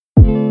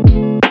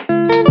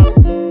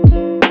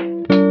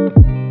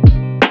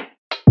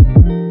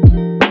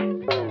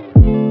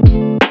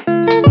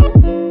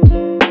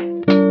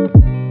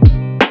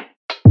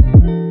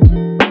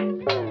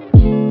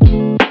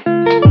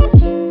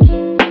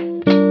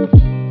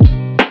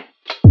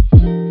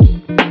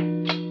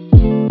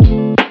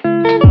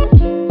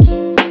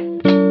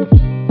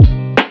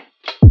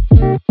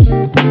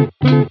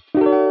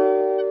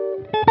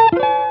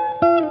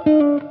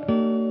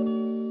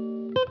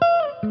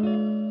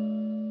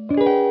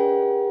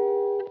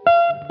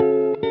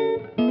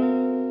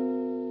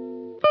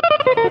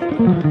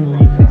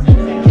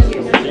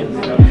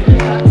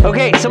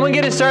Okay, someone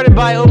get us started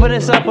by opening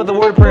us up with a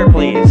word of prayer,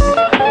 please.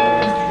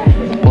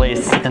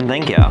 Please, and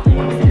thank you.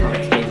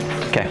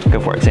 Okay, go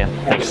for it, Sam.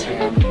 Thanks.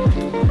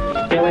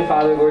 Heavenly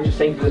Father, Lord, just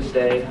thank you for this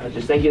day.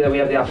 Just thank you that we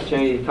have the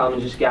opportunity to come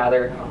and just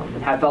gather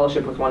and have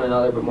fellowship with one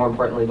another, but more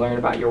importantly, learn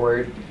about your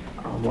word.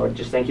 Lord,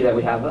 just thank you that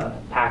we have a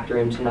packed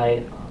room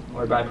tonight.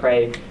 Lord, I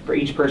pray for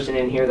each person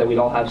in here that we'd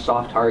all have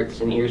soft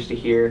hearts and ears to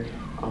hear.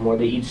 Lord,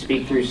 that you'd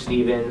speak through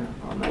Stephen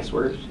as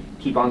we're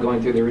keep on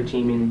going through the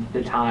Redeeming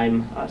the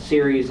Time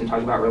series and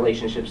talk about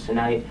relationships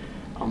tonight.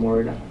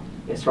 Lord,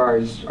 as far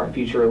as our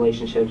future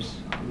relationships,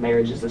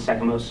 marriage is the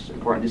second most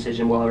important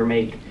decision we'll ever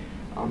make.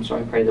 So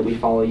I pray that we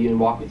follow you and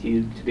walk with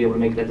you to be able to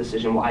make that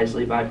decision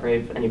wisely. But I pray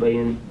if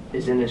anybody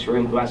is in this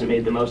room who hasn't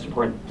made the most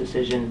important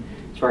decision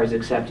as far as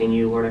accepting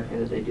you, Lord, I pray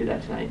that they do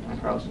that tonight. I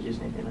pray also in Jesus'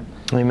 name, amen.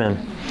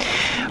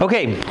 Amen.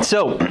 Okay,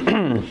 so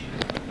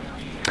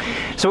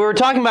we were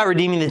talking about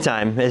redeeming the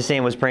time, as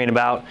Sam was praying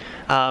about.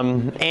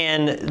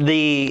 And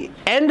the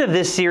end of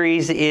this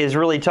series is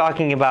really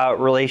talking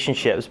about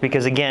relationships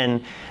because,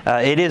 again,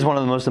 it is one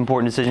of the most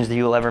important decisions that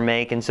you will ever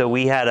make. And so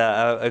we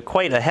had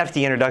quite a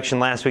hefty introduction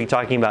last week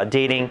talking about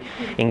dating,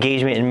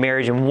 engagement, and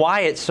marriage and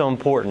why it's so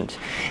important,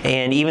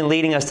 and even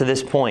leading us to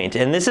this point.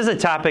 And this is a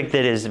topic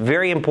that is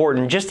very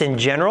important just in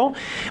general,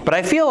 but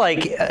I feel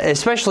like,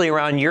 especially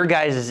around your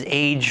guys'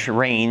 age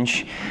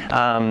range,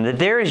 that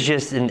there is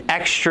just an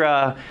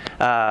extra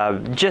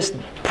just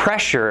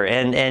pressure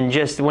and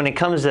just when it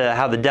comes to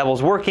how the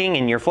devil's working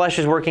and your flesh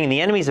is working and the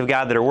enemies of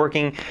God that are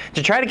working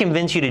to try to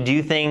convince you to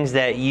do things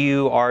that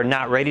you are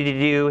not ready to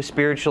do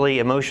spiritually,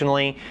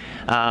 emotionally.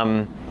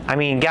 I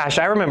mean, gosh,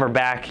 I remember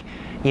back,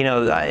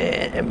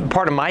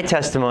 part of my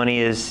testimony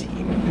is,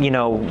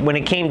 when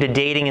it came to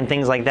dating and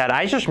things like that,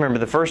 I just remember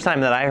the first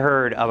time that I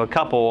heard of a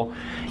couple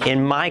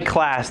in my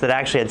class that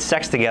actually had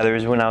sex together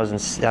was when I was in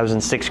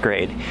 6th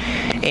grade.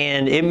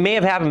 And it may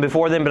have happened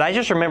before then, but I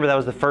just remember that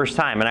was the first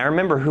time. And I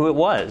remember who it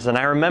was. And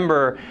I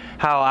remember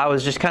how I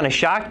was just kind of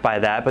shocked by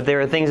that. But there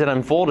are things that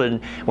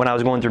unfolded when I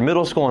was going through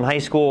middle school and high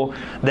school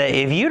that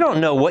if you don't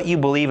know what you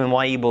believe and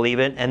why you believe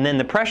it, and then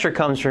the pressure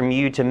comes from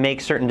you to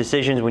make certain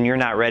decisions when you're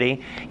not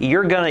ready,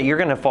 you're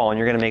gonna fall and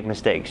you're gonna make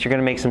mistakes. You're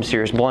gonna make some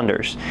serious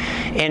blunders.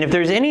 And if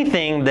there's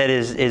anything that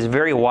is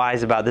very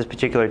wise about this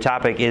particular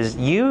topic is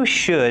you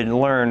should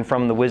learn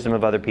from the wisdom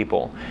of other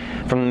people,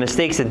 from the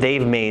mistakes that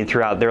they've made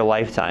throughout their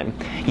lifetime.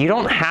 You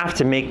don't have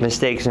to make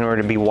mistakes in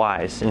order to be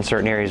wise in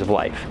certain areas of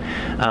life.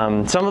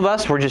 Some of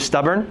us, we're just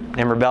stubborn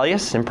and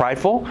rebellious and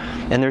prideful,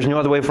 and there's no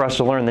other way for us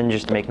to learn than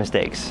just to make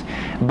mistakes.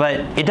 But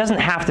it doesn't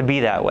have to be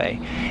that way.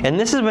 And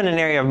this has been an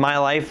area of my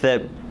life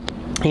that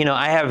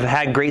I have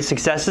had great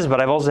successes, but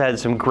I've also had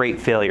some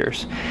great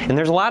failures. And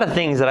there's a lot of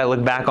things that I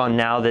look back on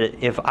now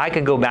that if I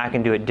could go back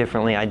and do it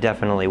differently, I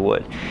definitely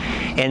would.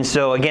 And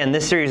so, again,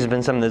 this series has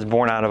been something that's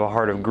born out of a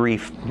heart of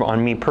grief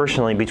on me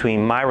personally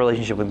between my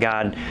relationship with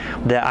God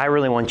that I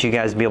really want you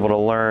guys to be able to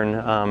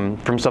learn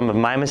from some of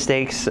my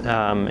mistakes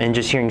and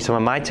just hearing some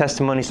of my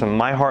testimony, some of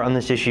my heart on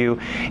this issue,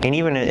 and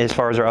even as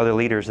far as our other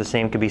leaders, the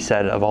same could be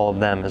said of all of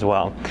them as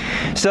well.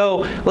 So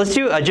let's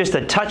do just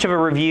a touch of a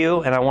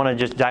review, and I want to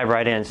just dive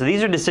right in. So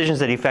these are decisions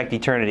that affect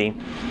eternity.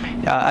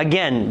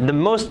 Again,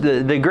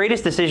 the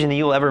greatest decision that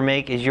you'll ever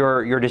make is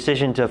your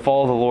decision to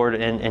follow the Lord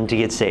and to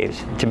get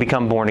saved, to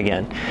become born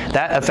again.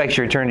 That affects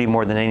your eternity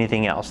more than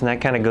anything else, and that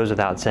kind of goes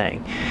without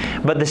saying.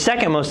 But the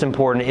second most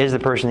important is the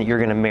person that you're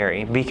going to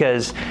marry,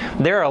 because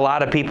there are a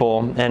lot of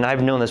people, and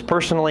I've known this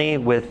personally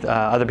with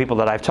other people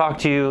that I've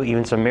talked to,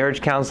 even some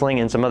marriage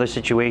counseling and some other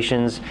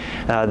situations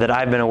that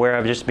I've been aware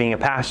of just being a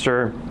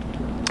pastor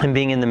and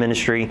being in the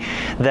ministry,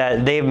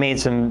 that they've made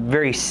some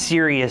very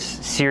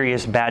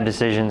serious bad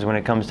decisions when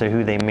it comes to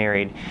who they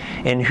married.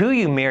 And who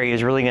you marry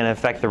is really going to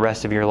affect the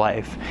rest of your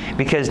life,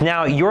 because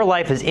now your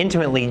life is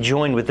intimately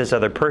joined with this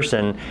other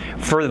person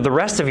for the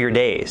rest of your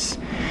days.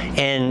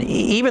 And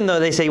even though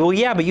they say, well,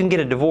 yeah, but you can get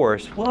a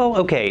divorce. Well,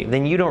 okay,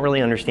 then you don't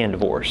really understand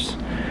divorce.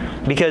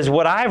 Because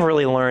what I've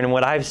really learned and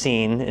what I've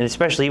seen, and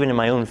especially even in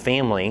my own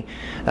family,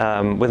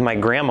 with my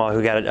grandma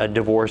who got a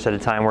divorce at a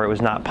time where it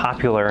was not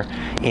popular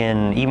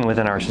even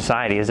within our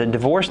society, is that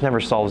divorce never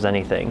solves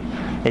anything.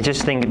 It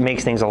just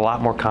makes things a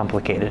lot more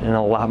complicated and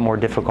a lot more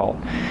difficult.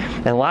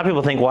 And a lot of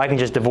people think, well, I can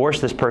just divorce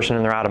this person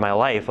and they're out of my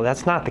life. Well,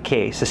 that's not the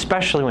case,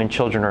 especially when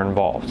children are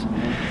involved.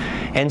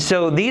 And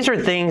so these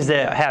are things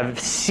that have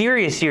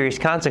serious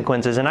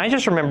consequences. And I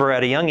just remember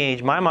at a young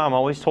age, my mom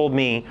always told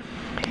me,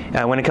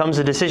 when it comes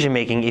to decision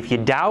making, if you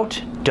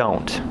doubt,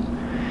 don't.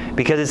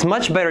 Because it's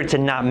much better to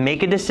not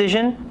make a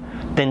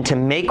decision than to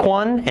make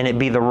one and it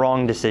be the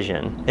wrong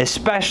decision,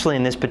 especially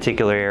in this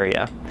particular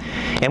area.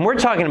 And we're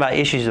talking about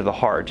issues of the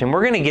heart. And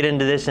we're going to get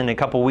into this in a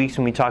couple weeks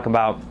when we talk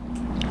about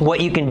what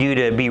you can do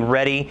to be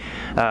ready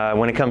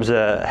when it comes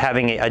to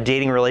having a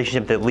dating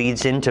relationship that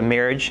leads into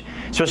marriage,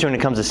 especially when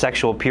it comes to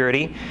sexual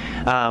purity.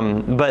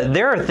 But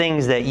there are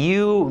things that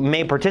you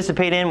may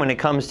participate in when it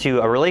comes to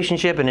a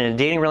relationship and in a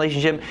dating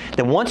relationship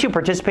that once you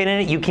participate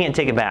in it, you can't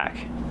take it back.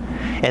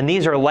 And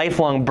these are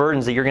lifelong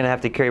burdens that you're going to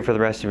have to carry for the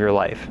rest of your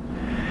life.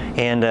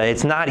 And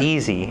it's not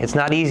easy. It's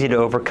not easy to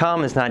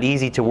overcome. It's not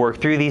easy to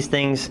work through these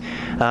things.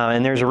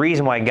 And there's a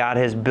reason why God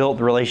has built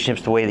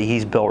relationships the way that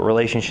He's built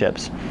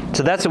relationships.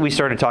 So that's what we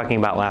started talking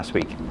about last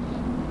week.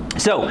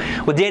 So,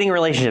 with dating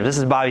relationships, this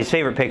is Bobby's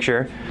favorite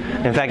picture.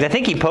 In fact, I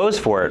think he posed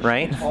for it,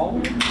 right?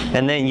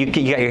 And then you got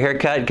your hair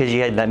cut because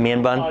you had that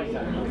man bun?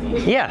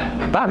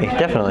 Yeah, Bobby,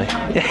 definitely.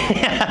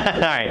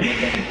 All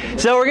right.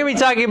 So, we're going to be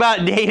talking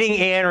about dating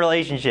and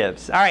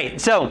relationships. All right,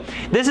 so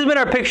this has been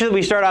our picture that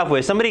we start off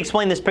with. Somebody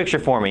explain this picture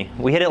for me.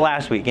 We hit it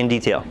last week in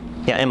detail.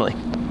 Yeah, Emily.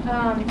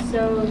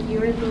 So,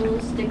 you're the little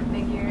stick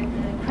figure.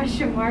 The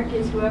question mark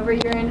is whoever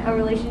you're in a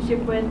relationship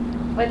with,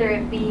 whether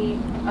it be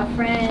a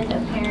friend, a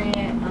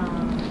parent,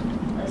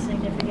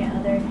 significant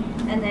other,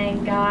 and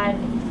then God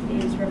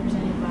is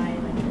represented by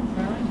like the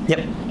throne. Yep.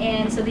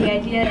 And so the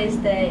idea is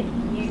that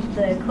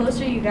the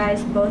closer you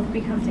guys both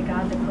become to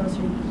God, the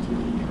closer you two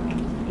become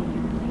in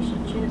your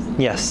relationships.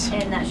 Yes.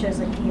 And that shows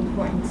like the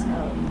importance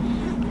of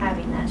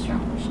having that strong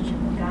relationship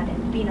with God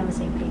and being on the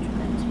same page with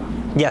Him as well.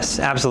 Yes,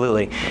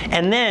 absolutely.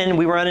 And then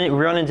we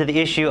run into the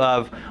issue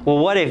of, well,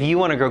 what if you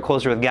want to grow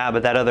closer with God,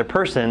 but that other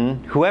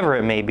person, whoever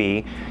it may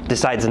be,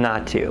 decides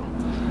not to?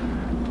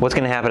 What's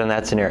going to happen in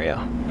that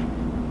scenario?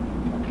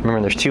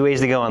 Remember, there's two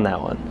ways to go on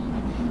that one.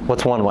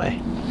 What's one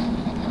way?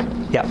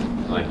 Yeah.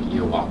 Like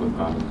you walk with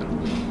God with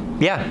them.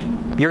 Yeah.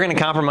 You're going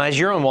to compromise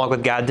your own walk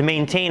with God to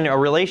maintain a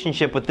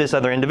relationship with this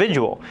other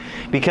individual,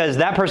 because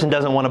that person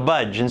doesn't want to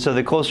budge. And so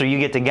the closer you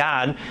get to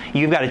God,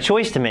 you've got a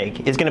choice to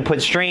make. It's going to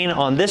put strain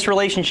on this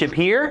relationship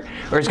here,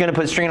 or it's going to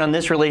put strain on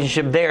this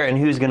relationship there, and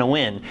who's going to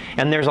win.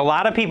 And there's a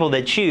lot of people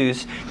that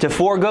choose to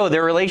forego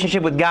their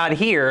relationship with God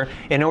here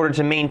in order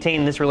to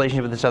maintain this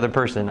relationship with this other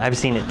person. I've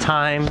seen it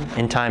time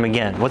and time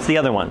again. What's the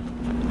other one?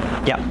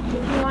 Yeah. If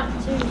you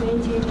want to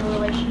maintain your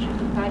relationship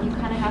with God, you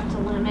kind of have to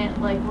limit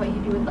like what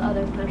you do with the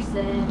other person.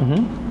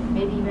 Mm-hmm.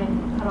 Maybe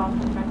even cut off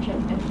the friendship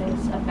if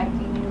it's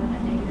affecting you in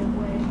a negative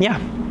way. Yeah,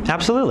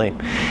 absolutely.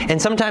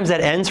 And sometimes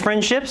that ends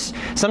friendships.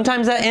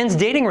 Sometimes that ends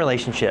dating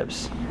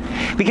relationships.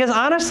 Because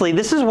honestly,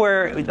 this is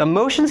where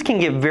emotions can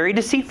get very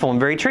deceitful and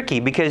very tricky,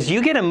 because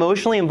you get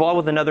emotionally involved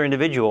with another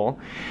individual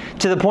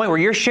to the point where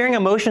you're sharing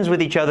emotions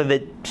with each other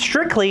that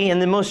strictly, in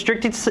the most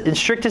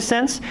strictest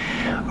sense,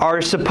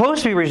 are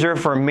supposed to be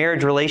reserved for a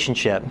marriage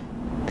relationship.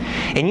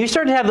 And you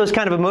start to have those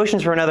kind of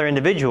emotions for another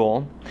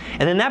individual,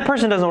 and then that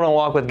person doesn't want to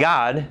walk with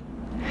God.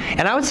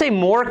 And I would say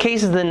more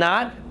cases than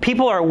not,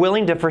 people are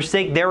willing to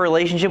forsake their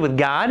relationship with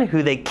God,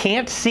 who they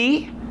can't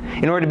see,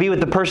 in order to be with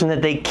the person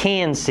that they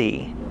can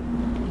see.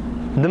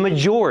 The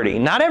majority,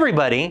 not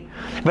everybody,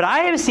 but I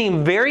have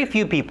seen very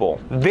few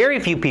people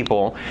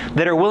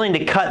that are willing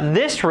to cut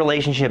this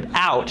relationship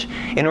out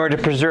in order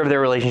to preserve their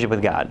relationship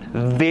with God.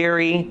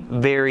 Very,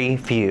 very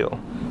few.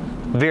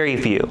 Very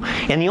few.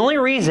 And the only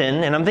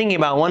reason, and I'm thinking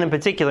about one in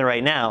particular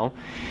right now,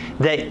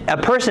 that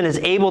a person is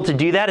able to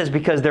do that is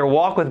because their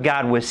walk with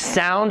God was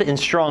sound and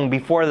strong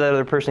before the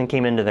other person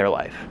came into their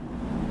life.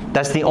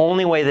 That's the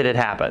only way that it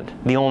happened.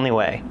 The only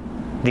way.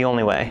 The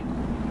only way.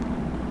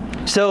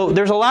 So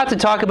there's a lot to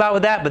talk about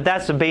with that, but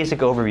that's the basic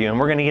overview, and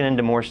we're going to get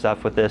into more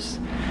stuff with this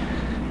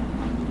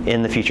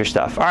in the future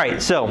stuff. All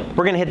right, so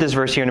we're going to hit this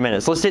verse here in a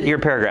minute. So let's hit your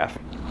paragraph.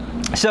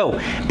 So,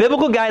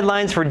 biblical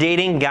guidelines for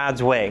dating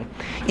God's way.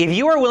 If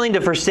you are willing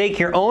to forsake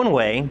your own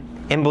way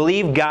and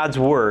believe God's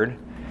word,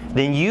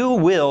 then you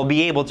will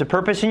be able to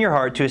purpose in your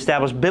heart to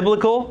establish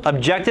biblical,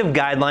 objective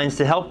guidelines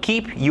to help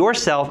keep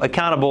yourself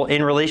accountable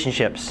in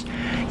relationships.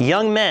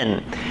 Young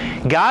men,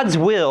 God's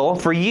will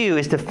for you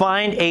is to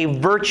find a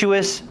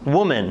virtuous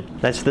woman.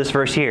 That's this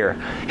verse here.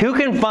 Who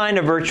can find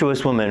a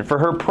virtuous woman? For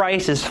her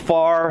price is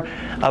far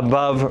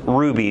above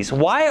rubies.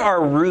 Why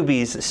are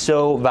rubies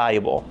so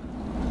valuable?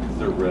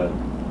 They're red.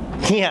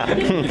 Yeah,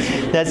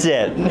 that's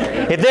it.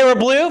 If they were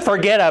blue,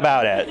 forget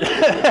about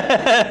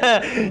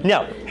it.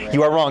 No,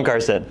 you are wrong,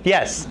 Carson.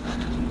 Yes.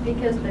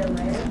 Because they're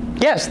rare.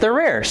 Yes, they're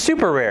rare,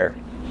 super rare.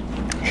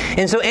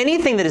 And so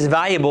anything that is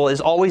valuable is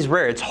always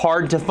rare. It's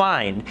hard to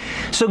find.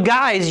 So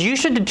guys, you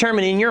should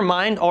determine in your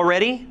mind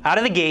already, out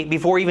of the gate,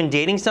 before even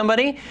dating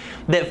somebody,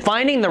 that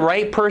finding the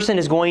right person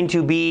is going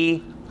to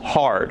be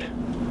hard.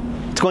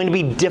 It's going to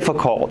be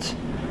difficult.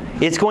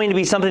 It's going to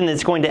be something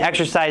that's going to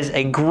exercise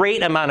a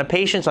great amount of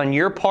patience on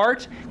your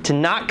part to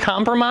not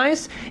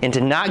compromise and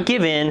to not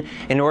give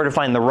in order to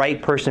find the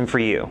right person for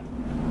you.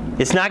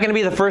 It's not going to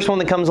be the first one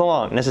that comes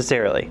along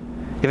necessarily.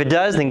 If it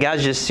does, then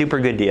God's just super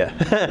good to you.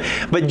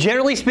 But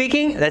generally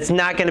speaking, that's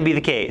not going to be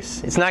the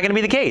case. It's not going to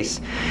be the case.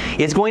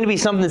 It's going to be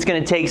something that's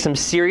going to take some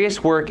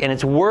serious work, and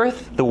it's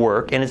worth the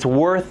work, and it's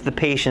worth the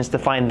patience to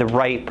find the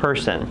right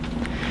person.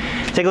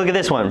 Take a look at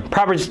this one.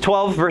 Proverbs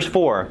 12, verse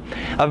 4.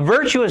 A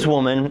virtuous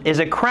woman is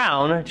a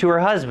crown to her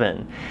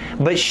husband,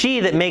 but she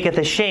that maketh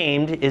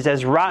ashamed is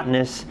as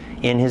rottenness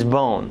in his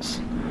bones.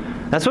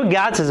 That's what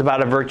God says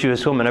about a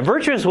virtuous woman. A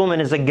virtuous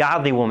woman is a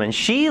godly woman.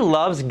 She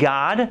loves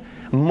God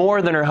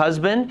more than her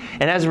husband,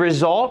 and as a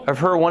result of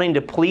her wanting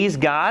to please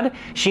God,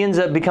 she ends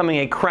up becoming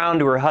a crown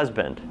to her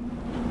husband.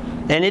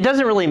 And it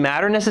doesn't really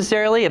matter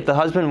necessarily if the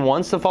husband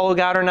wants to follow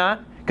God or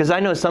not, because I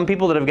know some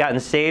people that have gotten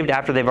saved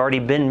after they've already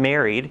been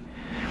married,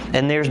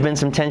 and there's been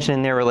some tension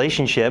in their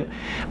relationship.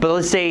 But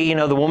let's say,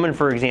 the woman,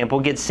 for example,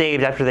 gets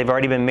saved after they've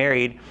already been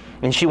married,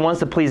 and she wants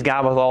to please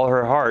God with all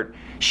her heart.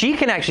 She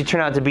can actually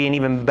turn out to be an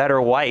even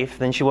better wife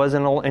than she was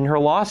in her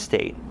lost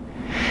state.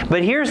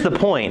 But here's the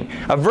point.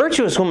 A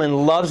virtuous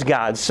woman loves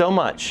God so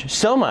much,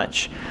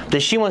 that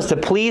she wants to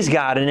please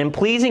God, and in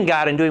pleasing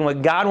God and doing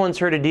what God wants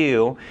her to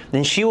do,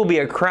 then she will be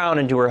a crown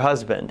unto her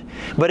husband.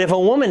 But if a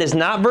woman is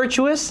not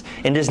virtuous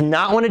and does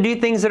not want to do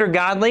things that are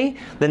godly,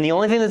 then the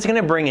only thing that's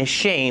going to bring is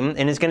shame,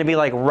 and it's going to be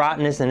like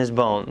rottenness in his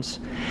bones.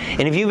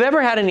 And if you've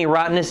ever had any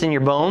rottenness in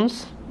your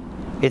bones,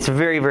 it's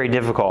very, very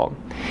difficult.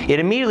 It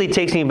immediately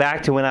takes me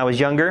back to when I was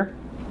younger.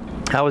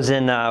 I was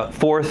in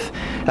 4th,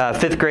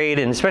 5th grade,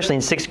 and especially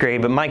in 6th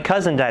grade, but my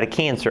cousin died of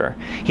cancer.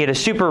 He had a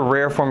super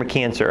rare form of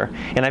cancer,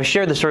 and I've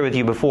shared the story with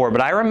you before,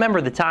 but I remember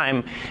the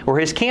time where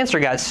his cancer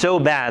got so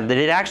bad that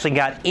it actually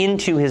got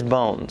into his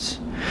bones.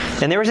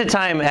 And there was a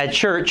time at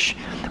church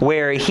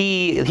where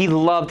he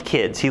loved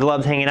kids. He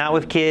loved hanging out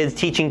with kids,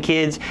 teaching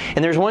kids,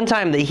 and there's one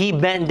time that he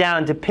bent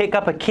down to pick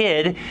up a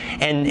kid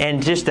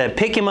and just to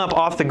pick him up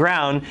off the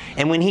ground,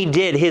 and when he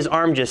did, his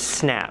arm just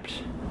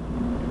snapped.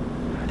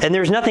 And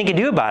there's nothing he could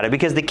do about it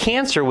because the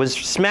cancer was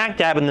smack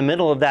dab in the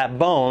middle of that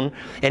bone,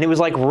 and it was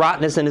like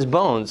rottenness in his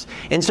bones.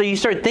 And so you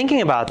start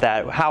thinking about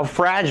that, how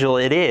fragile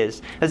it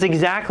is. That's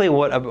exactly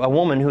what a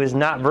woman who is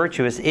not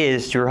virtuous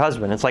is to her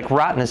husband. It's like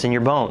rottenness in your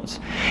bones.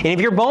 And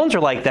if your bones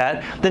are like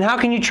that, then how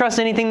can you trust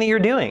anything that you're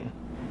doing?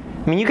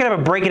 I mean, you could have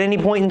a break at any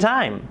point in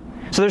time.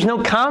 So there's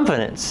no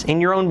confidence in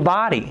your own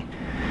body.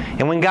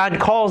 And when God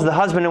calls the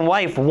husband and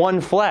wife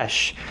one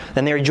flesh,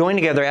 and they're joined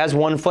together as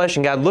one flesh,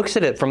 and God looks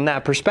at it from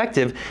that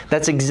perspective,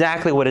 that's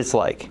exactly what it's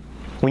like.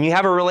 When you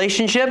have a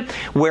relationship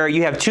where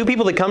you have two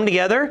people that come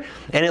together,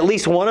 and at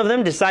least one of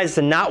them decides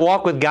to not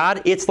walk with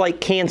God, it's like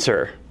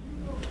cancer.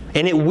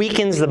 And it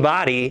weakens the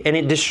body, and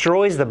it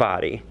destroys the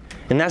body.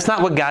 And that's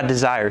not what God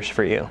desires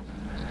for you.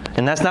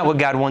 And that's not what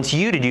God wants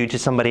you to do to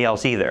somebody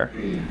else either.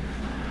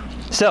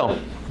 So,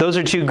 those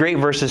are two great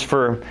verses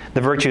for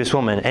the virtuous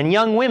woman. And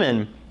young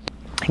women,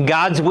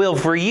 God's will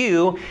for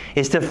you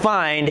is to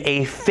find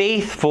a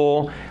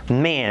faithful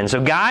man.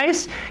 So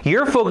guys,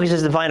 your focus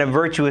is to find a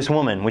virtuous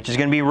woman, which is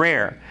going to be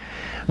rare.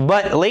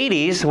 But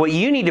ladies, what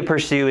you need to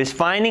pursue is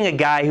finding a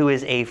guy who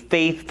is a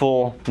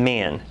faithful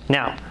man.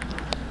 Now,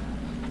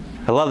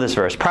 I love this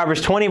verse.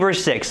 Proverbs 20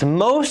 verse 6.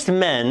 Most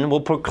men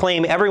will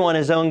proclaim everyone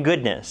his own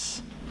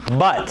goodness,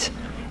 but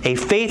a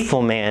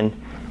faithful man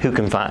who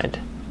can find.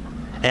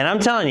 And I'm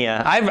telling you,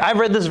 I've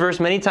read this verse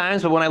many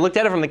times, but when I looked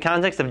at it from the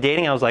context of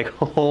dating, I was like,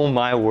 oh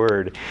my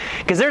word.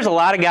 Because there's a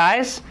lot of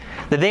guys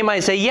that they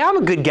might say, yeah, I'm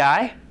a good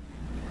guy.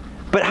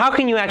 But how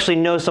can you actually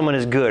know someone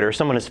is good or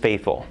someone is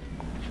faithful?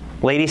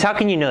 Ladies, how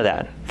can you know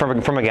that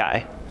from a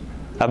guy?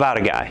 About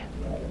a guy?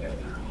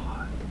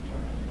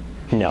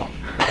 No.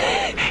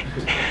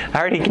 I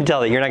already can tell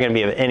that you're not going to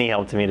be of any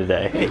help to me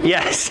today.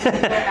 Yes.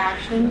 Their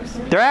actions.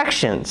 Their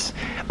actions.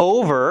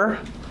 Over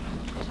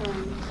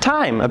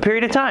time, a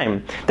period of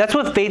time. That's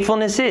what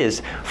faithfulness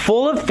is.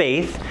 Full of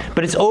faith,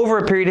 but it's over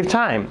a period of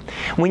time.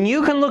 When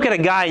you can look at a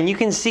guy and you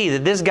can see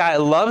that this guy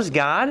loves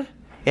God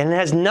and it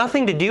has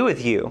nothing to do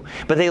with you,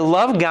 but they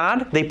love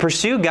God, they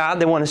pursue God,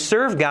 they want to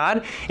serve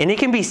God, and it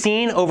can be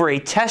seen over a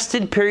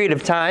tested period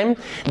of time,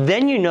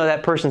 then you know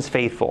that person's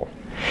faithful.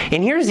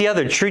 And here's the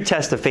other true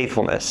test of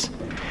faithfulness.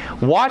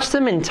 Watch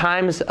them in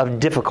times of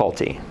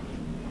difficulty.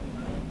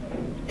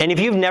 And if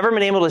you've never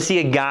been able to see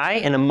a guy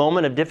in a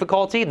moment of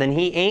difficulty, then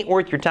he ain't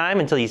worth your time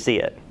until you see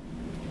it.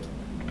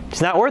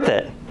 It's not worth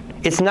it.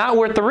 It's not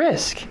worth the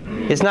risk.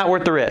 It's not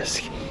worth the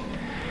risk.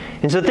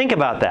 And so think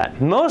about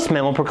that. Most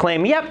men will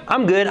proclaim, yep,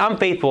 I'm good, I'm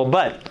faithful,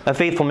 but a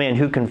faithful man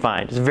who can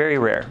find? It's very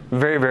rare.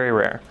 Very, very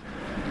rare.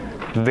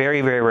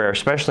 Very, very rare,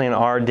 especially in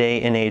our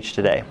day and age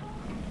today.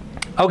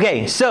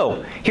 Okay,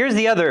 so here's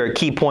the other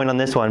key point on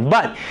this one.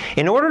 But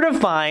in order to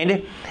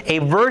find a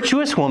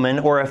virtuous woman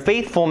or a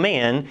faithful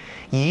man,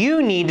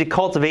 you need to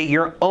cultivate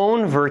your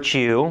own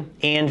virtue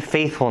and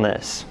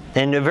faithfulness.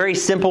 And a very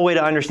simple way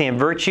to understand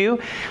virtue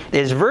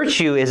is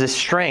a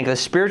strength, a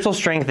spiritual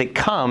strength that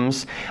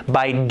comes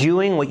by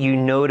doing what you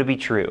know to be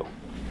true.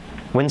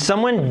 When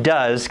someone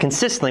does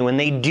consistently, when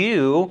they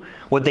do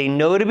what they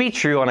know to be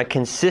true on a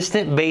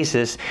consistent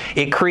basis,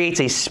 it creates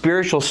a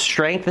spiritual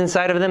strength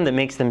inside of them that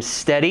makes them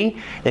steady,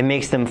 that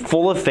makes them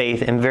full of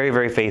faith and very,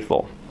 very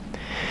faithful.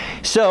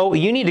 So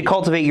you need to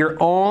cultivate your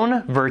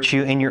own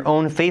virtue and your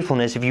own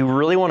faithfulness if you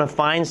really want to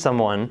find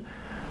someone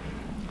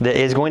that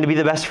is going to be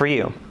the best for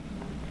you.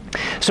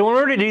 So in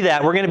order to do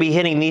that, we're going to be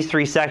hitting these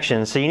three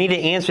sections. So you need to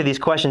answer these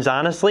questions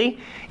honestly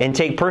and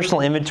take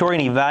personal inventory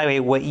and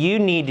evaluate what you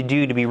need to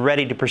do to be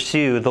ready to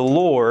pursue the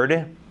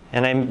Lord.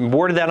 And I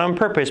worded that on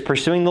purpose,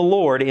 pursuing the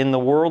Lord in the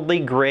worldly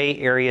gray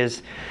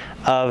areas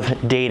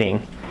of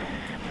dating.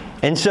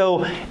 And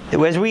so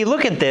as we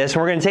look at this,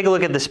 we're going to take a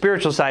look at the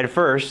spiritual side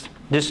first.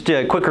 Just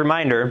a quick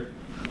reminder.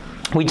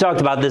 We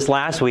talked about this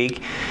last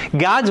week.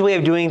 God's way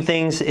of doing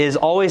things is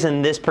always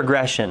in this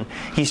progression.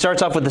 He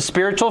starts off with the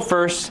spiritual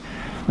first,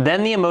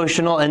 then the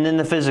emotional, and then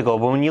the physical.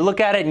 But when you look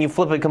at it and you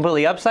flip it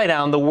completely upside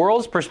down, the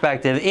world's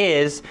perspective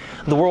is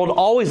the world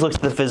always looks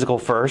at the physical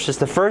first. It's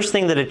the first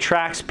thing that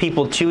attracts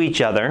people to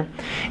each other,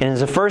 and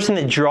it's the first thing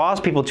that draws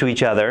people to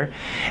each other.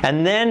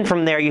 And then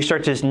from there, you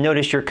start to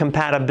notice your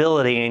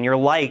compatibility and your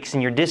likes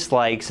and your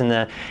dislikes and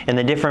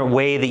the different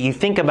way that you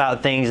think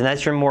about things, and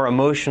that's your more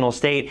emotional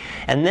state.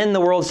 And then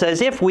the world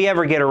says, if we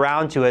ever get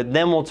around to it,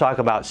 then we'll talk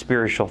about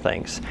spiritual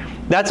things.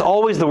 That's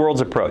always the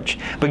world's approach.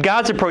 But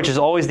God's approach is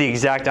always the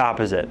exact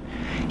opposite.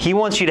 He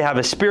wants you to have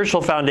a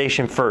spiritual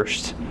foundation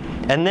first.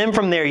 And then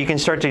from there, you can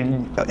start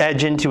to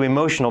edge into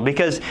emotional.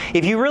 Because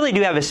if you really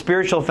do have a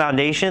spiritual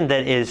foundation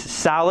that is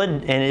solid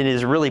and it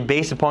is really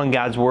based upon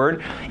God's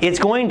Word, it's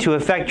going to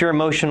affect your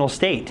emotional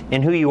state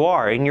and who you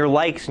are and your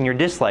likes and your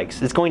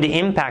dislikes. It's going to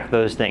impact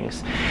those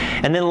things.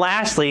 And then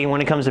lastly,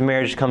 when it comes to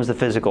marriage, comes the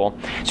physical.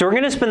 So we're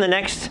going to spend the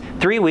next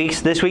 3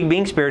 weeks, this week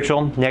being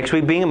spiritual, next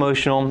week being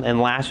emotional,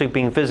 and last week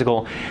being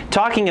physical,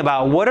 talking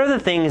about what are the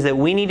things that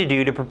we need to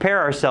do to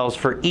prepare ourselves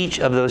for each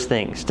of those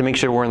things to make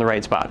sure we're in the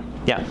right spot.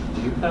 Yeah.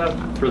 Do you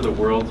have, for the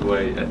world's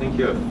way, I think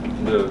you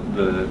have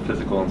the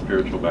physical and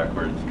spiritual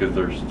backwards because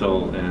they're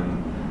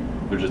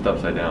just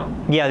upside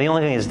down. Yeah, the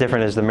only thing that's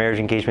different is the marriage,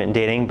 engagement, and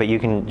dating, but you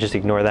can just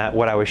ignore that.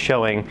 What I was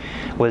showing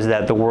was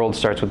that the world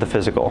starts with the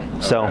physical.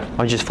 So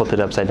I just flipped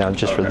it upside down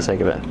just for the sake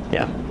of it.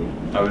 Yeah.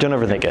 Don't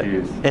overthink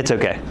it. It's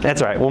okay.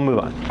 That's all right. We'll move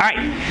on. All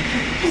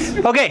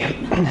right.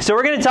 Okay, so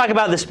we're going to talk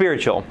about the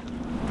spiritual.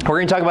 We're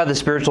going to talk about the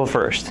spiritual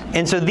first.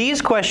 And so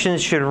these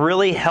questions should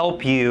really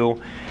help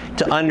you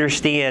to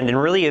understand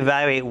and really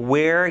evaluate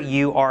where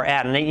you are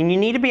at. And you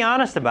need to be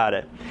honest about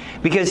it.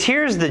 Because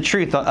here's the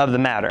truth of the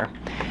matter.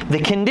 The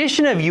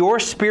condition of your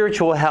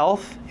spiritual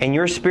health and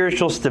your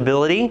spiritual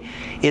stability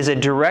is a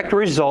direct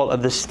result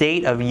of the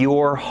state of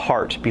your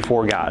heart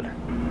before God.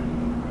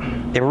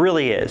 It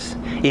really is.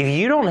 If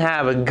you don't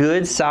have a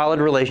good, solid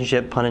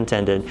relationship, pun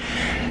intended,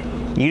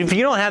 if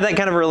you don't have that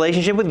kind of a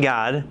relationship with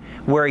God,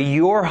 where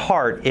your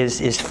heart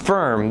is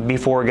firm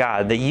before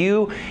God, that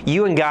you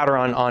and God are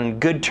on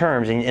good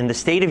terms, and the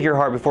state of your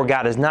heart before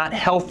God is not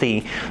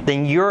healthy,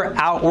 then your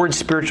outward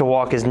spiritual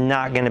walk is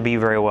not going to be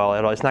very well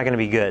at all. It's not going to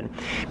be good.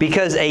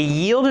 Because a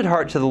yielded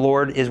heart to the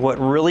Lord is what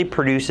really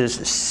produces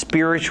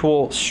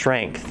spiritual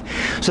strength.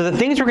 So the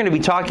things we're going to be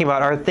talking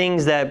about are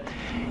things that,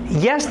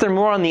 yes, they're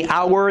more on the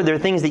outward, they're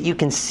things that you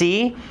can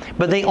see,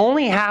 but they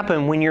only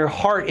happen when your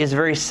heart is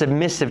very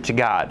submissive to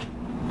God.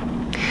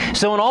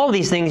 So in all of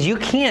these things, you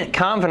can't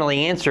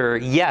confidently answer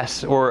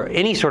yes or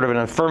any sort of an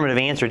affirmative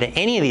answer to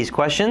any of these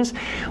questions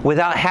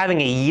without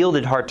having a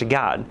yielded heart to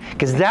God,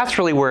 because that's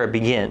really where it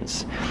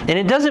begins. And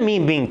it doesn't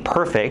mean being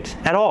perfect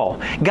at all.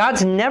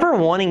 God's never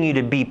wanting you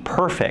to be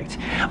perfect.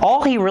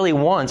 All He really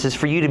wants is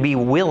for you to be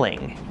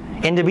willing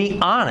and to be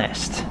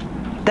honest.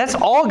 That's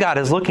all God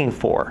is looking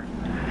for.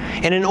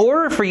 And in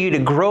order for you to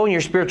grow in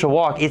your spiritual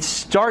walk, it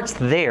starts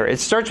there. It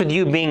starts with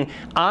you being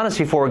honest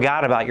before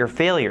God about your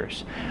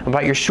failures,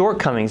 about your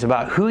shortcomings,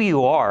 about who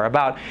you are,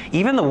 about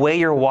even the way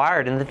you're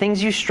wired and the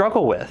things you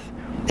struggle with.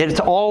 It's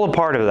all a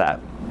part of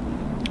that.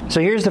 So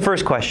here's the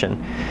first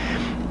question.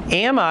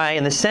 Am I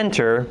in the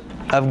center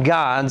of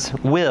God's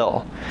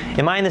will?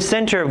 Am I in the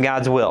center of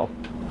God's will?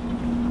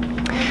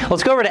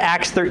 Let's go over to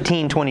Acts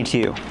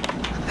 13:22.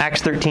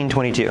 Acts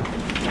 13:22.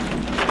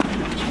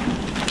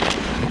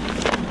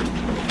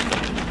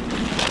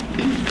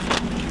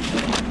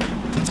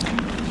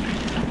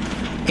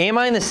 Am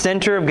I in the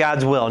center of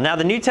God's will? Now,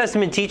 the New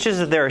Testament teaches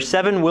that there are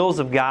 7 wills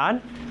of God,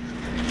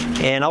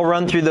 and I'll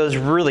run through those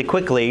really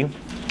quickly,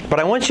 but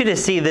I want you to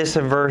see this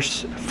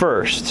verse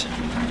first.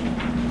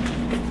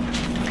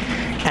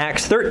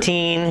 Acts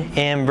 13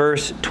 and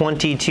verse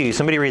 22.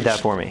 Somebody read that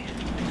for me.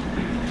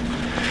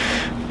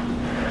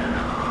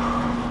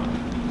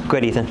 Go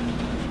ahead, Ethan.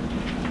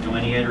 And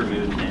when he had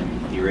removed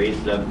him, he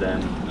raised up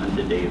them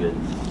unto David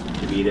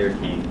to be their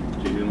king,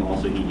 to whom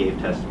also he gave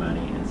testimony,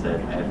 and said,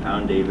 I have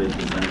found David,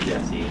 the son of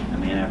Jesse, a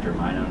man after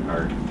mine own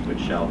heart, which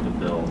shall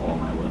fulfill all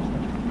my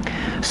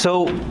will.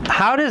 So,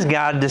 how does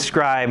God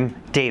describe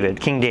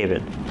David, King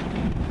David?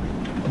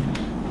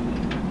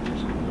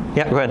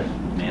 Yeah, go ahead.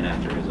 Man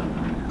after his own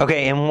heart.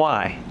 Okay, and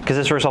why? Because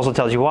this verse also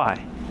tells you why.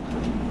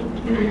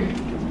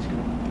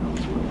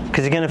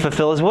 Because he's going to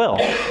fulfill His will.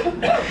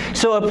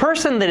 So a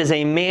person that is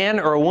a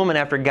man or a woman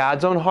after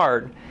God's own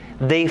heart,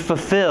 they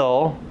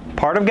fulfill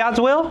part of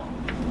God's will?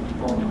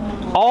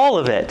 All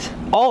of it.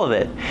 All of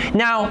it.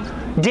 Now,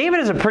 David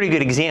is a pretty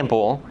good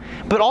example,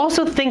 but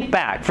also think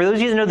back. For those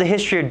of you that know the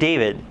history of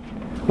David,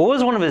 what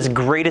was one of his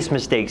greatest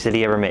mistakes that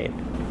he ever made?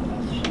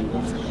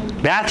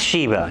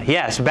 Bathsheba.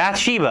 Yes,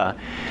 Bathsheba.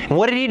 And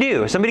what did he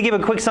do? Somebody give a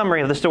quick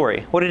summary of the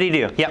story. What did he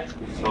do? Yep.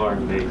 Saw her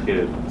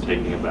naked,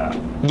 taking a bath.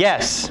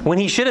 Yes, when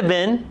he should have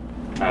been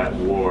At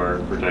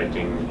war,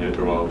 protecting,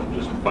 well,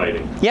 just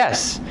fighting.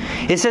 Yes.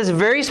 It says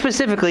very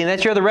specifically, and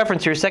that's your other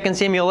reference here, 2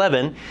 Samuel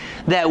 11,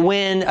 that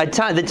when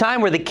the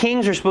time where the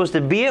kings are supposed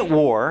to be at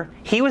war,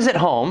 he was at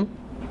home.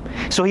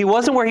 So he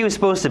wasn't where he was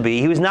supposed to be.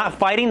 He was not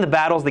fighting the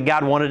battles that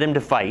God wanted him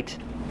to fight,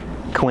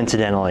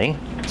 coincidentally.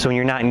 So when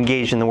you're not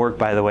engaged in the work,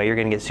 by the way, you're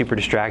going to get super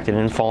distracted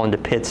and fall into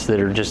pits that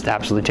are just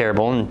absolutely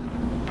terrible.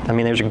 And I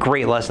mean, there's a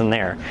great lesson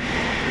there.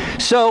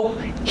 So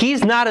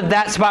he's not at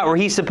that spot where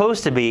he's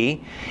supposed to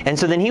be. And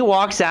so then he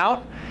walks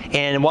out,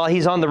 and while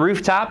he's on the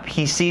rooftop,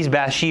 he sees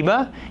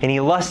Bathsheba, and he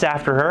lusts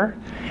after her.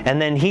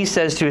 And then he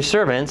says to his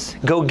servants,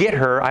 "Go get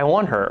her, I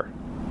want her."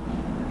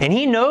 And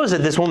he knows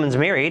that this woman's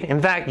married.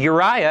 In fact,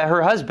 Uriah,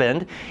 her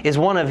husband, is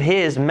one of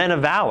his men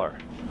of valor,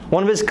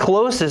 one of his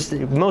closest,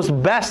 most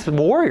best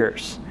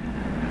warriors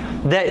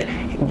that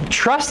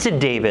trusted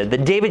David,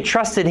 that David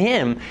trusted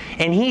him.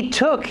 And he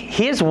took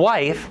his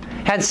wife,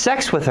 had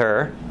sex with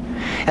her,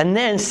 and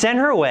then sent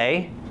her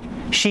away.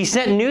 She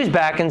sent news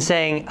back and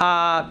saying,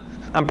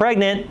 I'm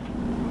pregnant.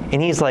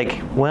 And he's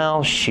like,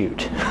 well,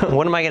 shoot,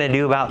 what am I going to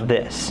do about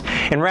this?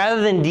 And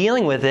rather than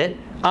dealing with it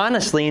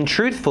honestly and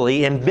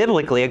truthfully and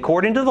biblically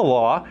according to the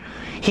law,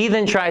 he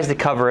then tries to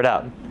cover it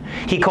up.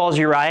 He calls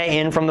Uriah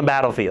in from the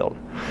battlefield.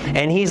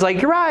 And he's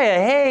like, Uriah,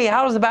 hey,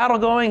 how's the battle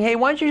going? Hey,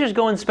 why don't you just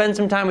go and spend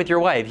some time with your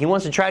wife? He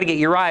wants to try to get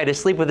Uriah to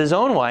sleep with his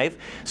own wife,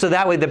 so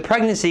that way the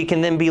pregnancy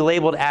can then be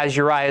labeled as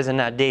Uriah's and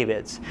not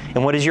David's.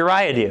 And what does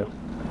Uriah do?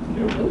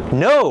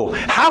 No.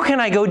 How can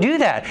I go do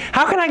that?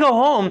 How can I go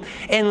home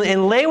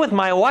and lay with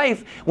my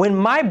wife when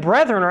my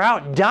brethren are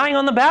out dying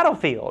on the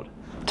battlefield?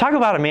 Talk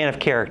about a man of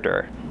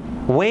character.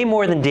 Way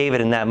more than David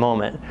in that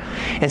moment.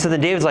 And so then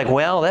David's like,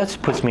 well, that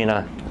puts me in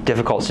a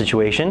difficult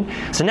situation.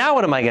 So now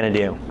what am I going to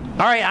do?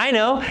 All right, I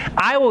know.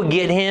 I will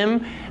get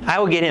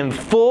him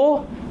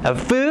full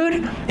of food,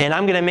 and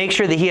I'm going to make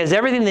sure that he has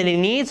everything that he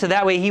needs, so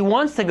that way he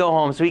wants to go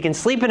home so he can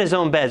sleep in his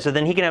own bed, so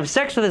then he can have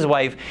sex with his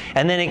wife,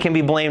 and then it can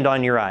be blamed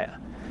on Uriah.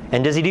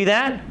 And does he do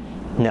that?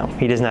 No,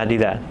 he does not do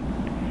that.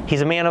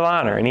 He's a man of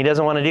honor, and he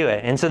doesn't want to do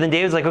it. And so then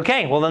David's like,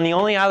 okay, well then the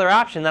only other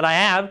option that I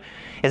have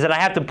is that I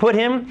have to put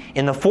him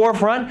in the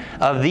forefront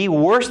of the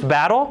worst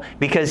battle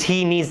because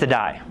he needs to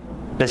die.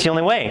 That's the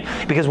only way.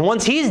 Because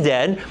once he's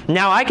dead,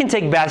 now I can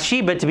take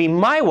Bathsheba to be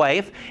my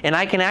wife, and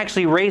I can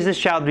actually raise this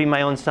child to be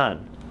my own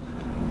son.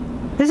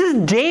 This is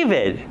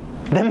David,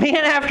 the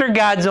man after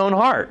God's own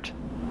heart.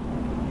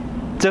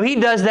 So he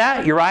does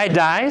that. Uriah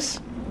dies,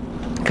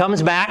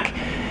 comes back,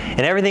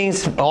 and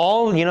everything's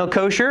all,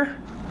 kosher.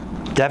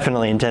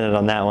 Definitely intended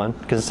on that one,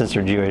 because since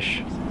they're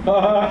Jewish. Okay,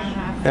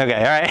 all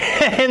right.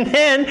 And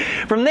then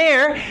from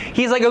there,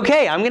 he's like,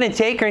 okay, I'm going to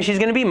take her and she's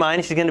going to be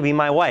mine. She's going to be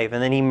my wife.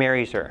 And then he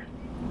marries her.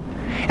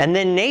 And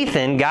then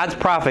Nathan, God's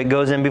prophet,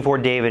 goes in before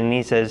David and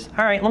he says,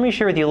 all right, let me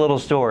share with you a little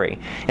story.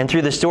 And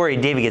through the story,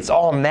 David gets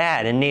all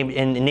mad. And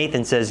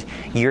Nathan says,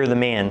 you're the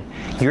man.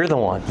 You're the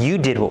one. You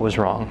did what was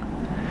wrong.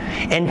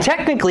 And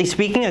technically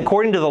speaking,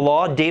 according to the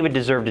law, David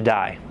deserved to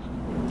die.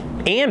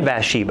 And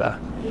Bathsheba.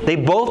 They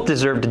both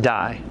deserved to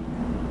die.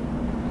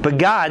 But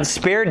God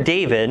spared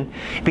David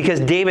because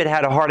David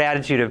had a heart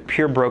attitude of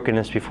pure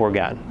brokenness before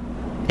God.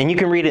 And you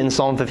can read it in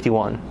Psalm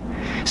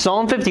 51.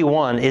 Psalm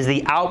 51 is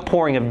the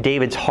outpouring of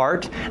David's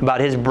heart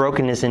about his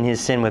brokenness and his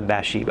sin with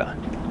Bathsheba.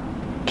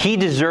 He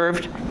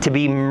deserved to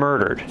be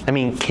murdered.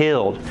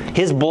 Killed.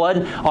 His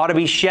blood ought to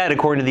be shed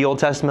according to the Old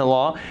Testament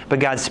law, but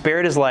God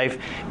spared his life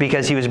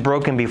because he was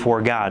broken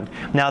before God.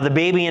 Now, the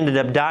baby ended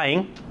up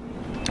dying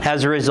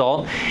as a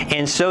result,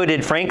 and so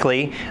did,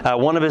 frankly,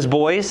 one of his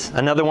boys,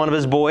 another one of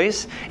his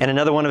boys, and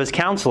another one of his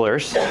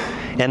counselors.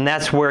 And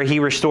that's where he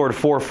restored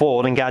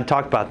fourfold, and God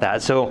talked about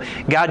that. So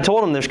God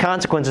told him there's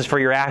consequences for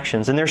your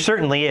actions, and there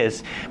certainly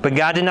is. But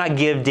God did not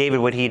give David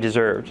what he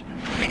deserved.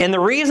 And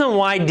the reason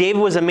why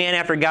David was a man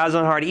after God's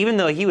own heart, even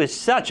though he was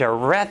such a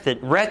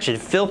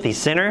wretched, filthy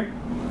sinner,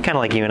 kind of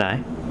like you and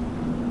I,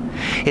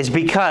 is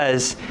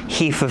because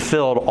he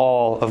fulfilled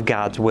all of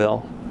God's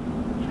will.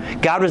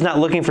 God was not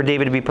looking for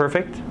David to be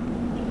perfect.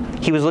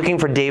 He was looking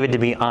for David to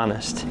be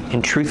honest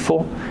and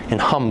truthful and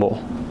humble.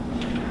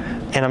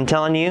 And I'm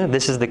telling you,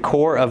 this is the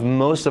core of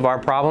most of our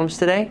problems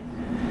today.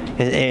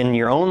 In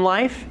your own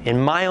life, in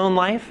my own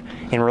life,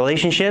 in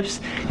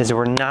relationships, is that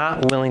we're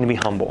not willing to be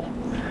humble.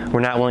 We're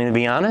not willing to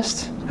be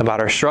honest about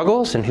our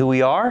struggles and who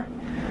we are.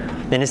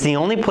 And it's the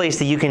only place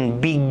that you can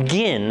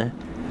begin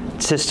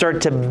to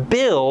start to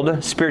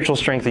build spiritual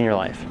strength in your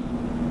life.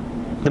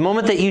 The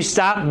moment that you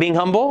stop being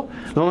humble,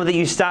 the moment that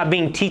you stop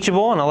being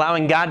teachable and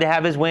allowing God to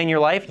have his way in your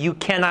life, you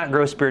cannot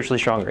grow spiritually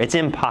stronger. It's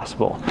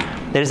impossible.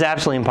 It is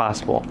absolutely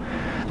impossible.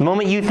 The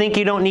moment you think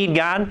you don't need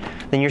God,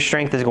 then your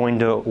strength is going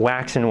to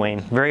wax and wane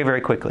very, very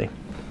quickly.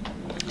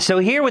 So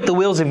here with the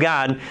wills of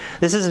God,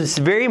 this is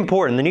very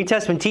important. The New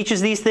Testament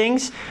teaches these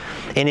things.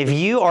 And if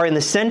you are in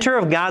the center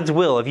of God's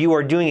will, if you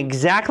are doing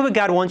exactly what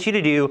God wants you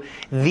to do,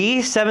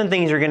 these 7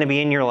 things are going to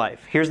be in your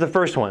life. Here's the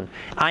first one.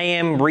 I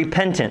am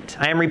repentant.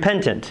 I am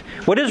repentant.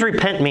 What does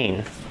repent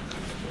mean?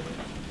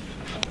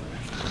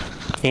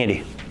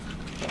 Andy.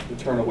 To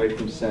turn away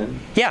from sin.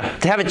 Yeah,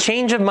 to have a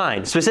change of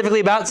mind.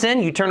 Specifically about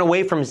sin, you turn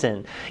away from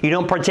sin. You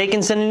don't partake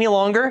in sin any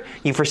longer.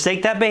 You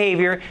forsake that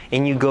behavior,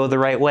 and you go the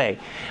right way.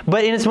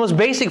 But in its most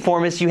basic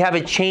form is you have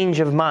a change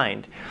of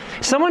mind.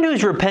 Someone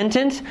who's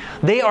repentant,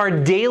 they are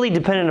daily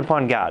dependent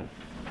upon God.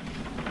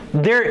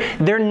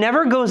 There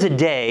never goes a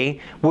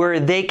day where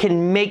they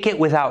can make it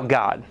without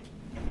God.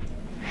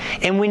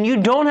 And when you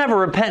don't have a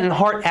repentant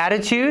heart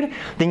attitude,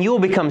 then you will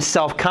become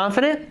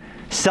self-confident,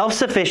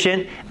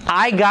 self-sufficient.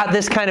 I got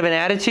this kind of an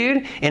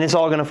attitude, and it's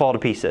all going to fall to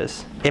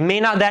pieces. It may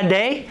not that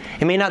day,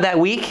 it may not that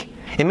week,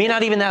 it may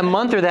not even that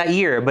month or that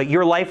year, but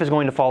your life is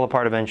going to fall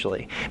apart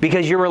eventually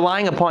because you're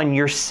relying upon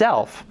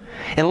yourself.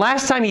 And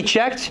last time you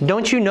checked,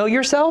 don't you know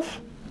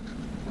yourself?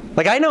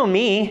 Like, I know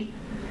me.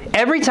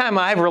 Every time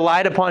I've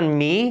relied upon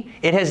me,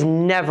 it has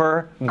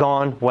never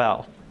gone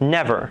well.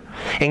 Never.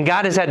 And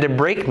God has had to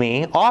break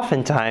me,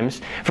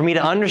 oftentimes, for me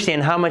to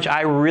understand how much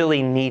I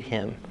really need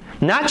Him.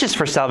 Not just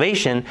for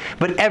salvation,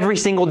 but every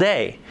single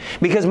day.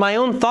 Because my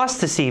own thoughts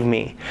deceive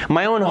me.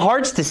 My own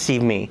hearts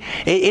deceive me.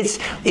 It's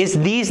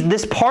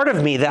this part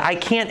of me that I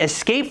can't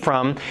escape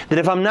from, that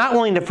if I'm not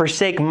willing to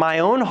forsake my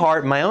own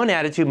heart, my own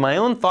attitude, my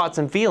own thoughts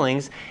and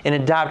feelings, and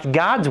adopt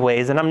God's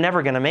ways, then I'm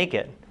never going to make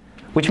it.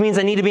 Which means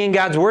I need to be in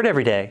God's Word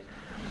every day.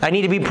 I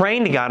need to be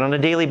praying to God on a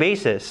daily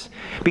basis.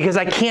 Because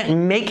I can't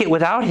make it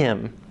without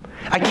Him.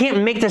 I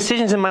can't make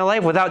decisions in my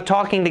life without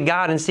talking to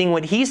God and seeing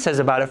what He says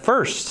about it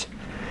first.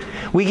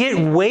 We get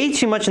way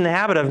too much in the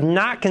habit of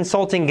not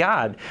consulting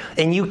God.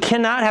 And you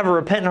cannot have a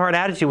repentant heart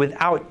attitude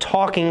without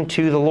talking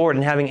to the Lord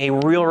and having a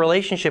real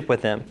relationship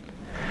with Him.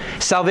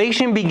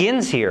 Salvation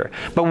begins here,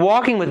 but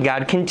walking with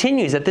God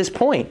continues at this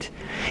point.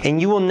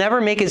 And you will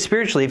never make it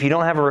spiritually if you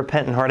don't have a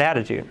repentant heart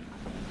attitude.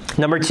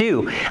 Number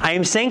 2, I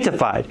am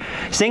sanctified.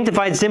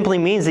 Sanctified simply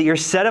means that you're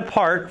set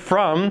apart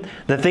from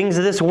the things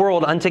of this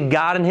world unto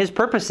God and His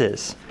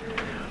purposes.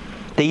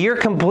 That you're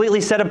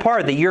completely set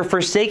apart, that you're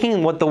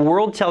forsaking what the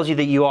world tells you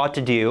that you ought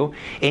to do,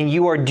 and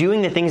you are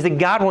doing the things that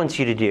God wants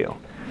you to do.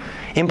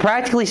 And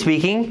practically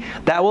speaking,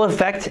 that will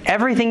affect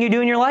everything you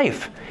do in your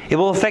life. It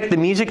will affect the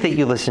music that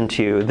you listen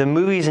to, the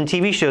movies and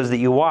TV shows that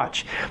you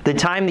watch, the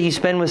time that you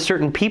spend with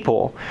certain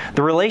people,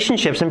 the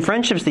relationships and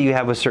friendships that you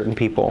have with certain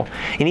people,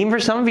 and even for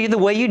some of you, the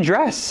way you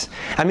dress.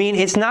 I mean,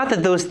 it's not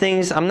that those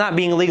things, I'm not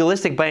being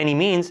legalistic by any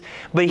means,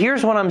 but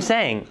here's what I'm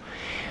saying.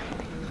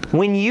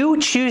 When you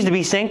choose to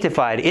be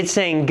sanctified, it's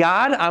saying,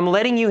 God, I'm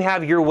letting you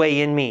have your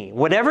way in me.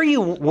 Whatever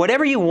you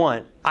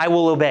want, I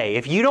will obey.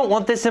 If you don't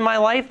want this in my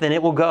life, then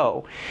it will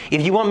go.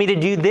 If you want me to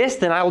do this,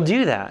 then I will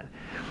do that.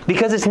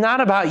 Because it's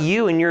not about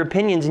you and your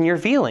opinions and your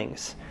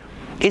feelings.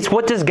 It's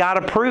what does God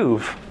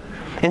approve.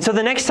 And so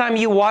the next time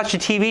you watch a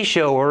TV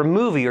show or a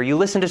movie, or you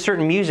listen to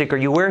certain music, or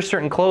you wear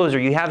certain clothes, or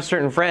you have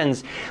certain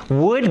friends,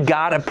 would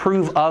God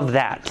approve of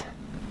that?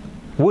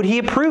 Would He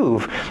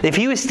approve? If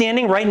He was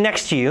standing right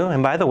next to you,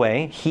 and by the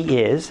way, He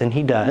is, and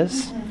He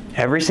does,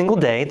 every single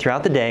day,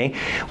 throughout the day,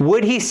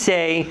 would He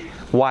say,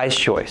 wise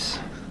choice?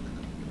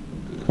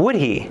 Would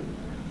He?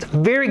 It's a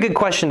very good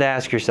question to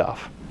ask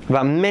yourself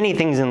about many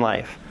things in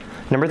life.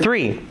 Number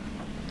 3,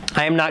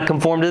 I am not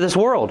conformed to this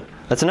world.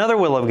 That's another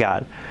will of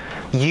God.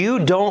 You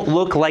don't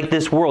look like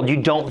this world. You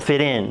don't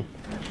fit in.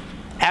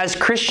 As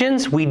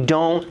Christians, we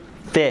don't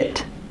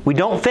fit. We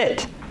don't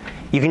fit.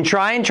 You can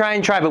try and try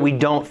and try, but we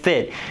don't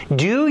fit.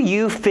 Do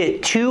you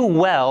fit too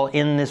well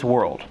in this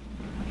world?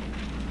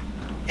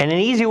 And an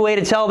easy way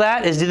to tell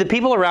that is, do the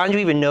people around you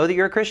even know that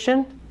you're a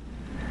Christian?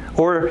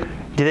 Or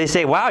do they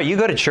say, wow, you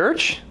go to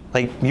church?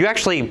 Like, you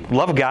actually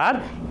love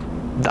God?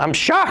 I'm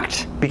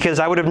shocked, because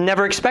I would have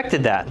never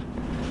expected that.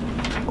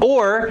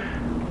 Or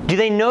do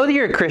they know that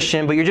you're a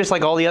Christian, but you're just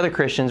like all the other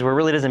Christians where it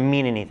really doesn't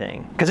mean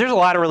anything? Because there's a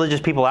lot of religious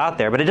people out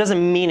there, but it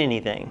doesn't mean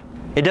anything.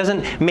 It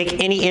doesn't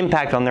make any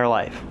impact on their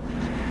life.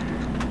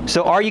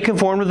 So are you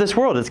conformed with this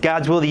world? It's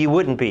God's will that you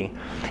wouldn't be.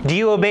 Do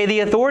you obey the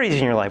authorities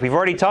in your life? We've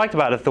already talked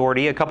about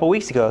authority a couple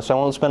weeks ago, so I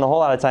won't spend a whole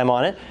lot of time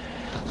on it.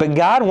 But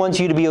God wants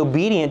you to be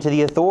obedient to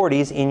the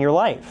authorities in your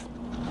life.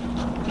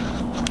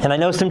 And I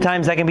know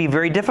sometimes that can be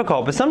very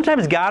difficult, but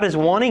sometimes God is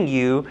wanting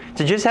you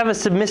to just have a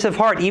submissive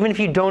heart, even if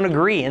you don't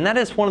agree. And that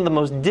is one of the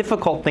most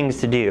difficult things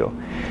to do.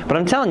 But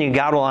I'm telling you,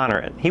 God will honor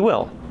it. He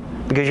will,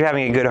 because you're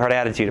having a good heart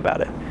attitude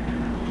about it.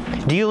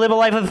 Do you live a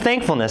life of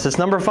thankfulness? That's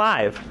number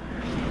 5.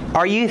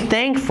 Are you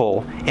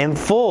thankful and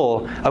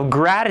full of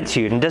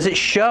gratitude? And does it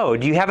show?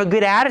 Do you have a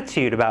good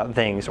attitude about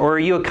things? Or are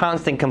you a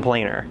constant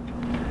complainer?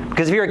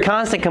 Because if you're a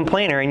constant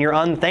complainer and you're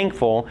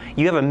unthankful,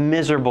 you have a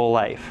miserable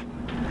life.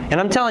 And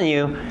I'm telling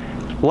you,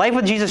 life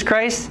with Jesus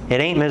Christ,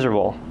 it ain't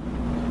miserable.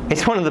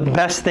 It's one of the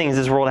best things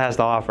this world has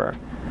to offer.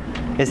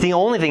 It's the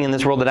only thing in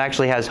this world that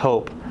actually has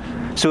hope.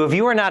 So if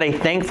you are not a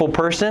thankful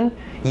person,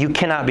 you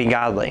cannot be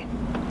godly.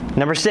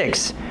 Number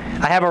 6,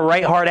 I have a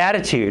right heart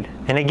attitude.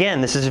 And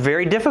again, this is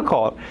very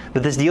difficult,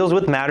 but this deals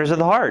with matters of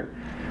the heart.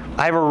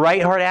 I have a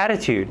right heart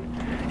attitude.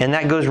 And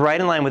that goes right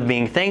in line with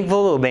being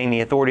thankful, obeying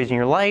the authorities in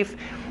your life,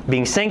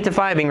 being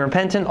sanctified, being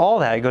repentant, all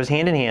that. It goes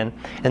hand in hand.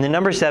 And then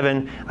number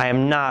 7, I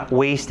am not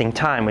wasting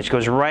time, which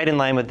goes right in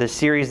line with the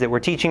series that we're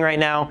teaching right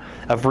now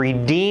of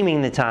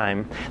redeeming the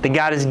time. That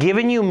God has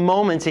given you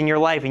moments in your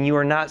life and you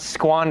are not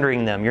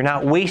squandering them. You're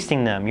not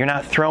wasting them. You're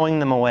not throwing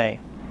them away.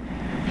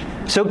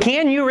 So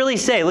can you really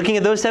say, looking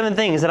at those 7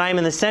 things, that I am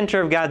in the center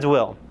of God's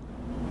will?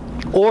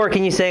 Or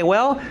can you say,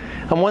 well,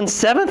 I'm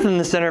 1/7 in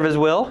the center of His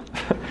will.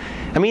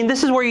 I mean,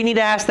 this is where you need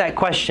to ask that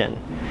question.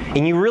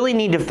 And you really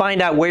need to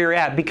find out where you're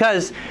at,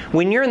 because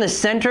when you're in the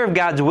center of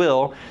God's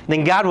will,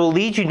 then God will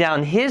lead you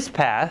down His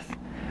path,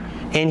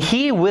 and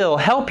He will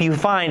help you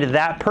find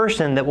that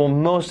person that will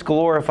most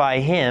glorify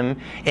Him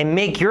and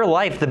make your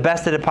life the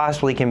best that it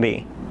possibly can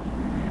be.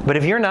 But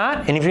if you're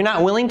not, and if you're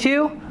not willing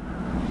to,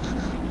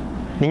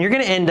 then you're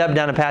going to end up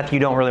down a path you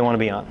don't really want to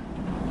be on.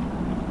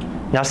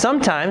 Now,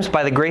 sometimes,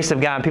 by the grace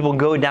of God, people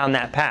go down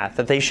that path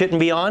that they shouldn't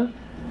be on,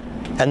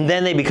 and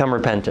then they become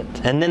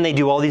repentant. And then they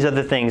do all these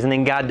other things. And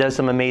then God does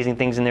some amazing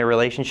things in their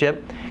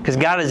relationship. Because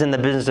God is in the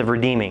business of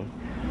redeeming.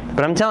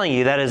 But I'm telling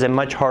you, that is a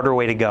much harder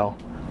way to go.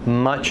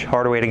 Much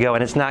harder way to go.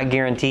 And it's not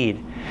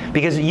guaranteed.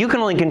 Because you can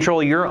only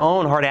control your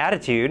own heart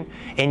attitude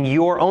and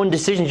your own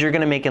decisions you're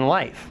going to make in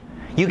life.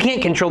 You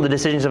can't control the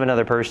decisions of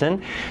another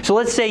person. So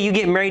let's say you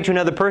get married to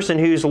another person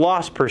who's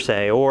lost per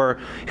se, or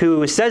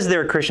who says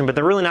they're a Christian but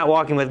they're really not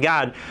walking with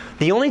God.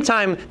 The only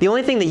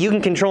thing that you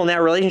can control in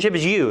that relationship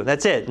is you.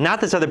 That's it.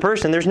 Not this other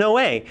person. There's no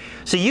way.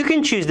 So you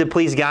can choose to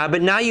please God,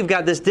 but now you've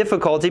got this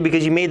difficulty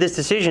because you made this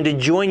decision to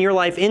join your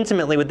life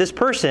intimately with this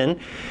person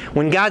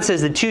when God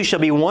says the two shall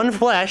be one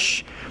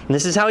flesh. And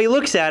this is how He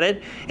looks at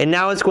it. And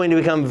now it's going to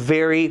become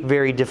very,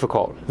 very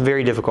difficult.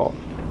 Very difficult.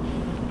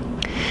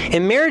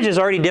 And marriage is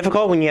already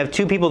difficult when you have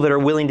two people that are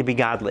willing to be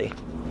godly.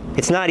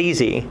 It's not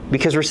easy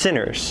because we're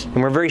sinners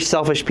and we're very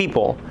selfish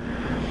people.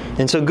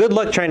 And so good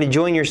luck trying to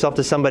join yourself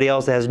to somebody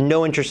else that has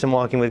no interest in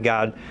walking with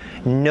God,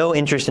 no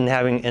interest in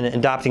having and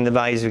adopting the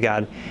values of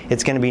God.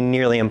 It's going to be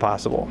nearly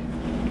impossible.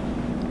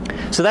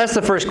 So that's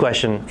the first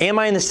question. Am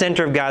I in the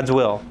center of God's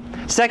will?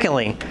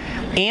 Secondly,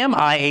 am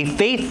I a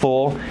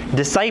faithful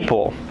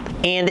disciple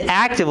and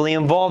actively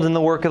involved in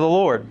the work of the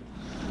Lord?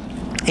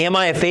 Am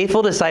I a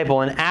faithful disciple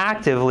and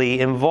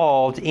actively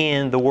involved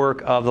in the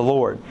work of the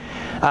Lord?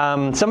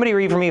 Somebody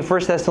read for me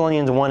 1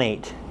 Thessalonians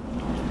 1:8.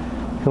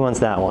 Who wants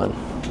that one?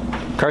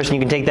 Carson,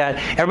 you can take that.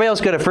 Everybody else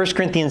go to 1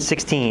 Corinthians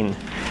 16.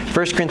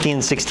 1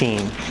 Corinthians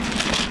 16.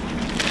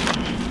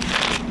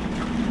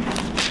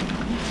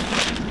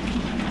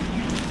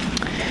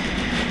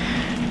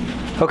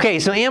 Okay,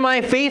 so am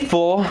I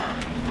faithful?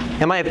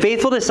 Am I a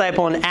faithful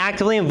disciple and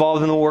actively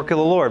involved in the work of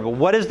the Lord? But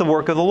what is the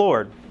work of the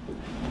Lord?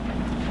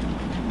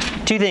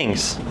 Two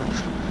things.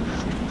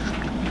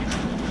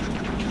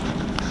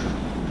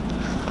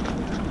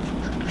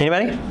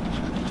 Anybody?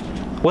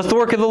 What's the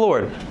work of the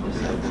Lord?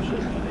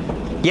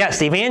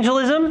 Yes,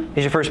 evangelism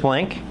is your first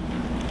blank.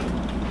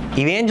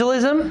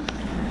 Evangelism.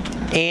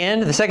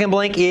 And the second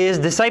blank is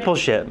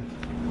discipleship.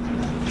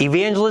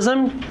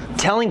 Evangelism,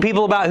 telling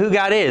people about who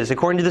God is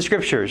according to the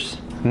Scriptures.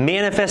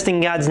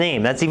 Manifesting God's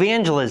name. That's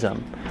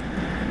evangelism.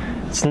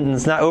 It's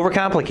not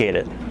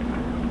overcomplicated.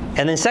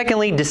 And then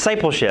secondly,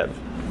 discipleship.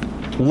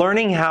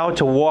 Learning how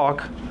to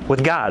walk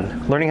with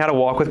God. Learning how to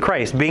walk with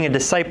Christ. Being a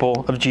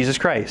disciple of Jesus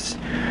Christ.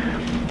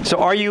 So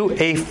are you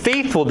a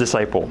faithful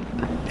disciple?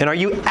 And are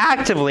you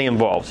actively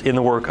involved in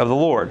the work of the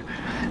Lord?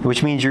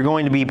 Which means you're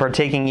going to be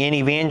partaking in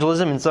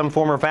evangelism in some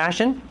form or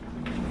fashion.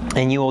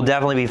 And you will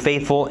definitely be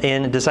faithful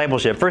in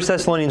discipleship. 1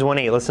 Thessalonians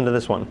 1:8. Listen to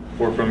this one.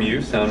 For from you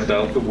sounded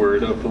out the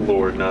word of the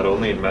Lord, not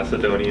only in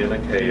Macedonia and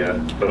Achaia,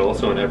 but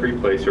also in every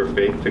place your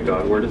faith to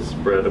Godward is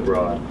spread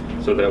abroad,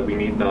 so that we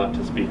need not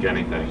to speak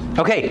anything.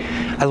 Okay,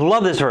 I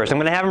love this verse. I'm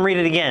going to have him read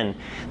it again.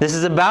 This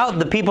is about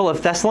the people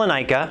of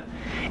Thessalonica,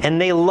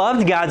 and they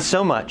loved God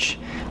so much,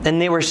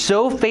 and they were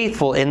so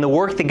faithful in the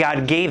work that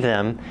God gave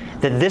them,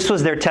 that this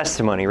was their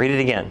testimony. Read it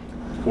again.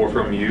 For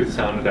from you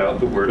sounded out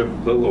the word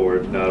of the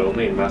Lord, not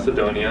only in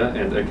Macedonia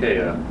and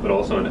Achaia, but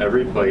also in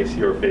every place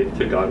your faith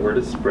to Godward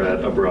is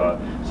spread abroad,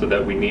 so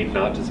that we need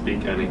not to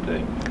speak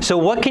anything. So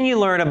what can you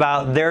learn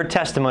about their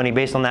testimony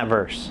based on that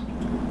verse?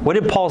 What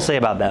did Paul say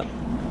about that?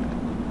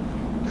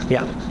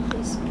 Yeah.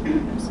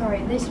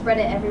 They spread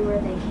it everywhere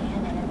they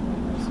can and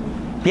everyone knows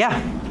it.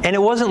 Yeah, and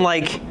it wasn't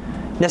like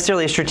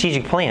necessarily a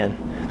strategic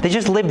plan. They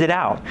just lived it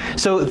out.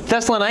 So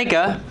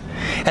Thessalonica,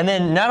 and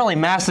then not only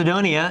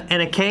Macedonia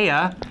and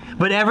Achaia,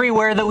 but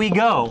everywhere that we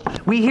go,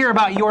 we hear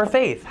about your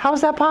faith. How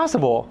is that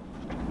possible?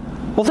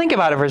 Well, think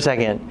about it for a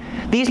second.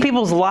 These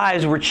people's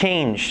lives were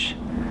changed.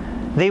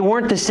 They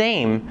weren't the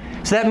same.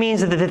 So that means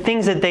that the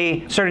things that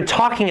they started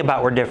talking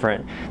about were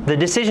different. The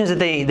decisions that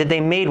they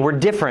made were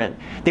different.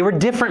 They were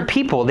different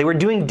people. They were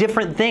doing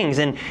different things.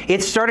 And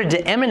it started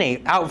to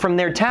emanate out from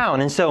their town.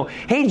 And so,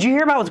 hey, did you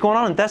hear about what's going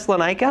on in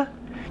Thessalonica?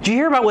 Did you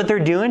hear about what they're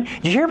doing?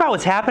 Did you hear about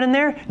what's happening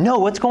there? No,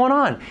 what's going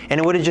on? And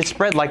it would have just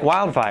spread like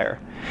wildfire.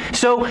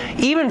 So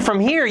even from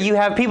here, you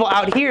have people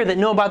out here that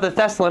know about the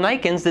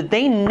Thessalonians that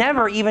they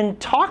never even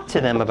talked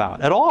to them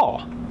about at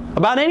all.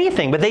 About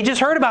anything, but they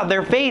just heard about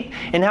their faith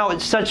and how it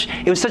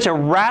was such a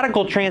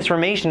radical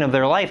transformation of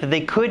their life that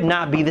they could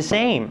not be the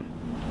same.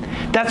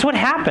 That's what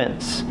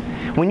happens.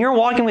 When you're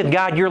walking with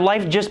God, your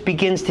life just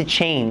begins to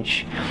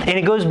change. And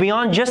it goes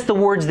beyond just the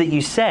words that you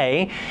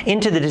say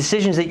into the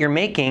decisions that you're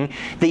making,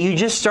 that you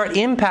just start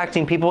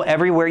impacting people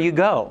everywhere you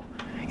go.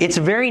 It's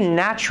very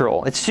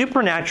natural. It's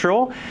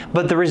supernatural,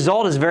 but the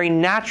result is very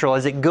natural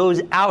as it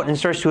goes out and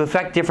starts to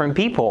affect different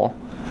people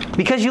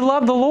because you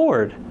love the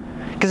Lord.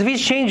 Because if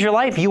He's changed your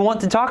life, you want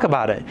to talk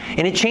about it.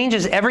 And it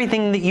changes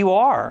everything that you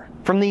are,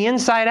 from the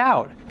inside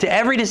out, to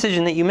every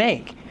decision that you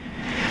make.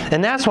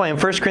 And that's why in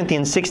 1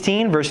 Corinthians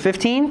 16, verse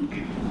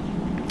 15,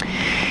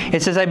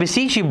 it says, I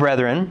beseech you,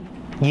 brethren,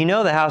 you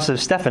know the house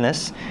of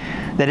Stephanas,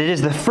 that it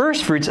is the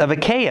first fruits of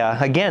Achaia,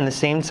 again, the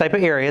same type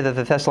of area that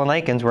the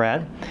Thessalonians were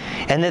at,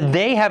 and that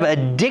they have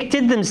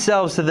addicted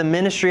themselves to the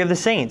ministry of the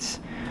saints.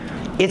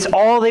 It's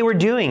all they were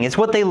doing. It's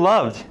what they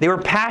loved. They were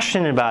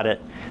passionate about it.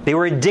 They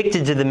were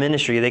addicted to the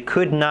ministry. They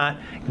could not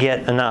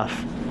get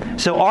enough.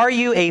 So are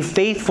you a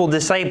faithful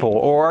disciple,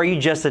 or are you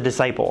just a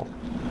disciple?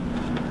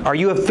 Are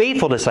you a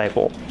faithful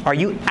disciple? Are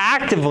you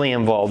actively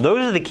involved? Those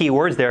are the key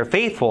words there,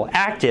 faithful,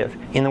 active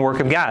in the work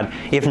of God.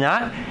 If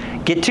not,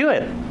 get to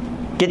it.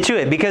 Get to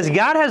it. Because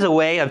God has a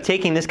way of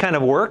taking this kind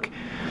of work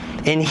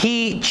and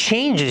He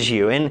changes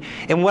you. And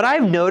what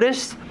I've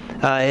noticed,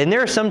 and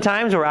there are some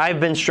times where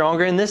I've been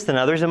stronger in this than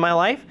others in my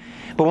life,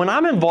 but when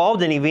I'm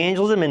involved in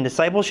evangelism and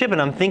discipleship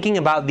and I'm thinking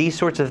about these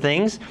sorts of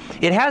things,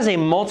 it has a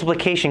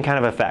multiplication kind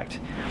of effect.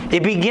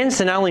 It begins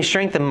to not only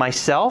strengthen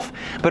myself,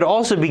 but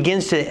also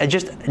begins to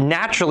just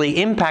naturally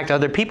impact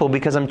other people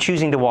because I'm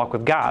choosing to walk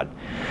with God.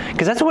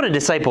 Because that's what a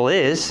disciple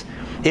is.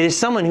 It is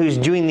someone who's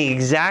doing the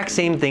exact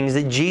same things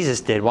that Jesus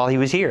did while He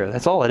was here.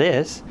 That's all it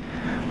is.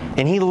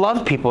 And He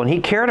loved people and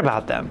He cared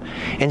about them.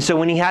 And so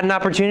when He had an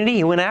opportunity,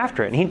 He went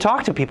after it. And He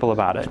talked to people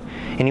about it.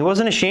 And He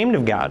wasn't ashamed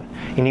of God.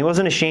 And He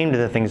wasn't ashamed of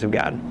the things of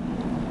God.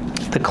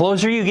 The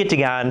closer you get to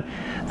God,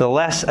 the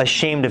less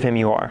ashamed of Him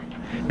you are.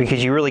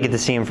 Because you really get to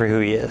see Him for who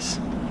He is.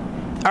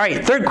 All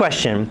right, third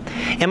question.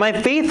 Am I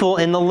faithful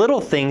in the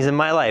little things in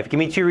my life? Give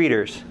me two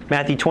readers.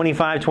 Matthew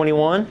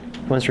 25:21.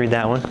 Who wants to read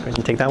that one? I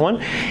can take that one.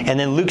 And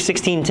then Luke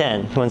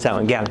 16:10. Who wants that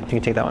one? Gavin, you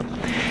can take that one.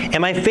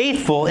 Am I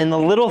faithful in the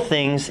little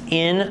things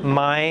in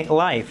my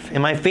life?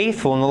 Am I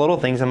faithful in the little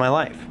things in my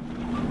life?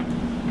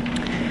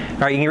 All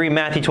right, you can read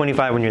Matthew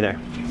 25 when you're there.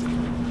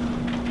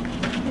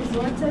 His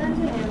Lord said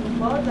unto him,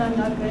 Well done,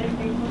 thou good and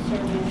faithful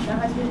servant. Thou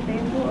hast been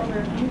faithful over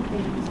a few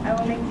things. I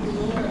will make thee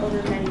ruler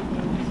over many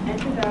things.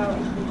 Enter thou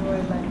into the joy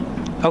of thy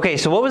Lord. Okay,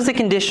 so what was the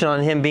condition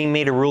on him being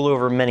made a ruler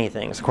over many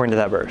things, according to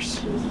that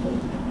verse?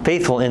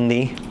 Faithful in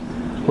the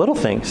little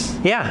things.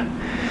 Yeah.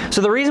 So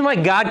the reason why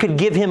God could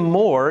give him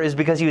more is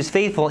because he was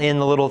faithful in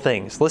the little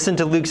things. Listen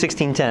to Luke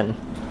 16:10.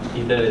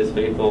 He that is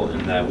faithful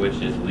in that which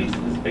is least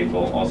is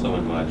faithful also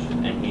in much,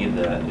 and he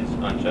that is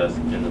unjust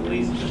in the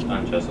least is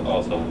unjust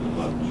also in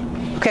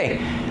much. Okay,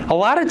 a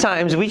lot of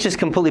times we just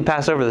completely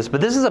pass over this, but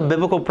this is a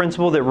biblical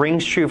principle that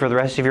rings true for the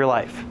rest of your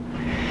life.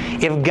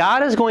 If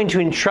God is going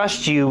to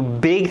entrust you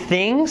big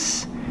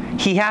things,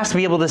 He has to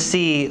be able to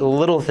see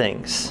little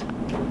things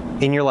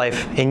in your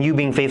life and you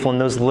being faithful in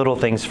those little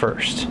things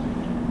first.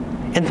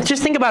 And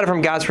just think about it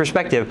from God's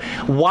perspective.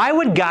 Why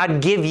would God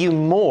give you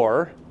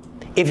more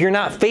if you're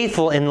not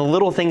faithful in the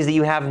little things that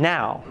you have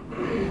now?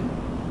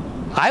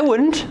 I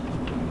wouldn't.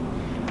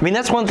 I mean,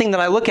 that's one thing that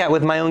I look at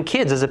with my own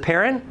kids as a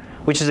parent,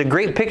 which is a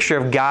great picture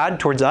of God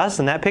towards us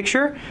in that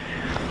picture.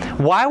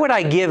 Why would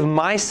I give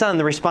my son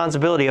the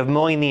responsibility of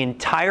mowing the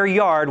entire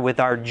yard with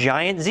our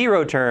giant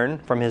zero turn?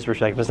 From his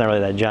perspective, it's not really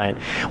that giant.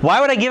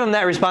 Why would I give him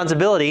that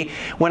responsibility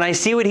when I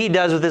see what he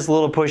does with this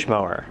little push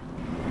mower?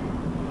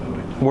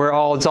 Where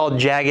it's all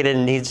jagged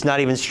and it's not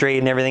even straight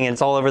and everything, and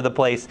it's all over the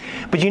place.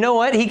 But you know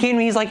what? He came to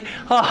me, he's like,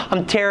 oh,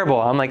 I'm terrible.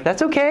 I'm like,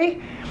 that's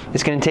okay.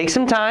 It's going to take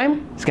some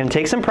time. It's going to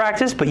take some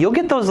practice, but you'll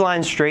get those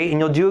lines straight and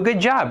you'll do a good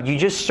job. You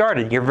just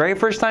started. Your very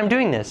first time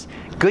doing this.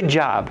 Good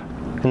job.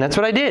 And that's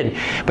what I did.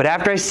 But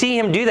after I see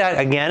him do that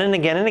again and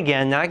again and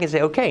again, now I can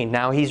say, okay,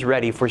 now he's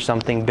ready for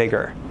something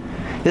bigger.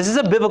 This is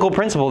a biblical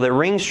principle that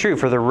rings true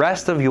for the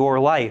rest of your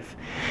life.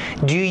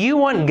 Do you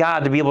want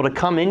God to be able to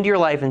come into your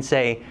life and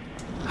say,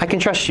 I can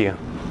trust you?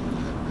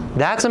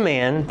 That's a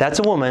man, that's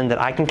a woman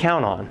that I can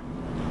count on,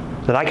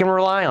 that I can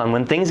rely on.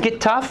 When things get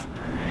tough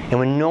and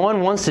when no one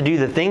wants to do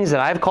the things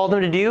that I've called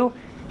them to do,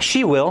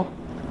 she will.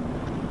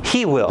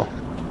 He will.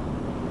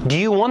 Do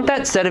you want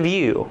that said of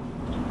you?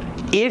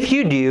 If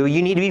you do,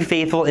 you need to be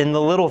faithful in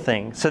the little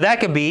things. So that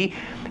could be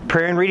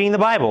prayer and reading the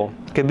Bible.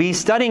 It could be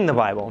studying the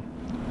Bible.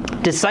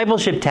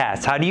 Discipleship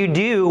tasks. How do you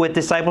do with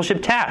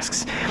discipleship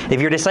tasks?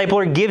 If your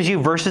discipler gives you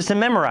verses to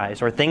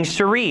memorize or things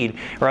to read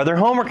or other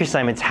homework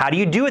assignments, how do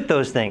you do with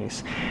those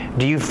things?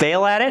 Do you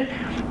fail at it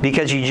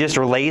because you just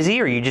are lazy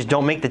or you just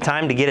don't make the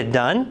time to get it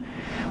done?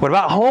 What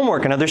about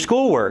homework and other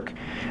schoolwork?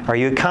 Are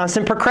you a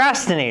constant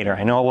procrastinator?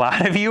 I know a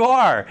lot of you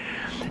are.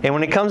 And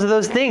when it comes to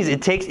those things,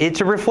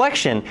 it's a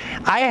reflection.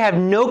 I have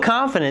no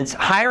confidence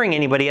hiring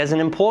anybody as an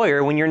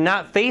employer when you're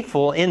not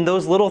faithful in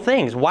those little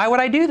things. Why would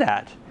I do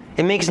that?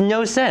 It makes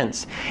no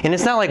sense. And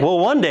it's not like, well,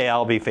 one day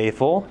I'll be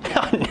faithful.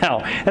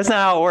 No, that's not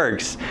how it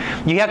works.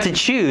 You have to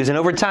choose and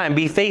over time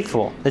be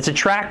faithful. It's a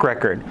track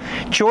record.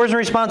 Chores and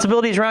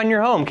responsibilities around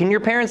your home. Can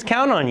your parents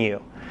count on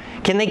you?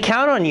 Can they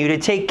count on you to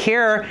take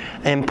care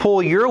and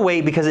pull your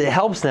weight because it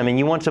helps them and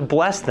you want to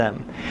bless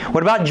them?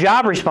 What about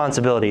job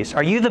responsibilities?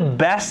 Are you the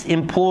best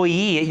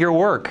employee at your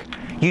work?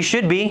 You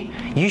should be.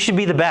 You should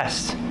be the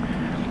best.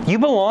 You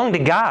belong to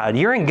God.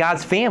 You're in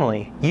God's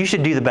family. You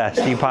should do the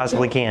best you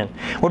possibly can.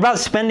 What about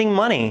spending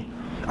money?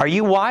 Are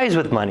you wise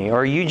with money,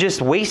 or you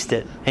just waste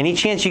it? Any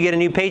chance you get a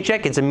new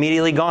paycheck, it's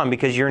immediately gone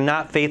because you're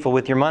not faithful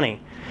with your money.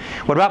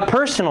 What about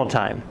personal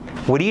time?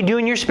 What do you do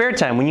in your spare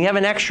time? When you have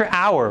an extra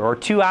hour or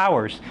 2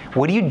 hours,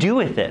 what do you do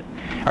with it?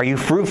 Are you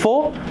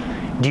fruitful?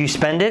 Do you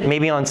spend it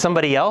maybe on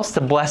somebody else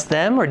to bless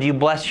them, or do you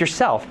bless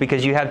yourself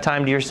because you have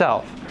time to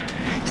yourself?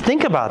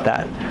 Think about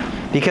that,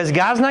 because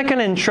God's not going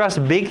to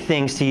entrust big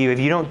things to you if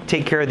you don't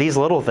take care of these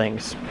little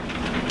things.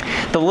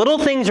 The little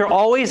things are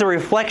always a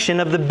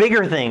reflection of the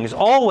bigger things,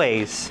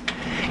 always.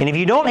 And if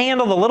you don't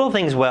handle the little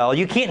things well,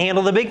 you can't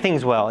handle the big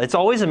things well. It's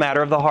always a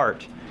matter of the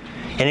heart.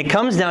 And it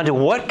comes down to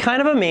what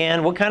kind of a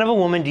man, what kind of a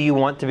woman do you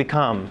want to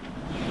become?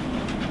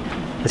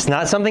 It's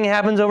not something that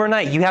happens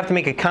overnight. You have to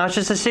make a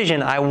conscious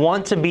decision. I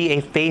want to be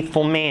a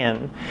faithful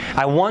man.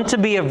 I want to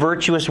be a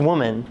virtuous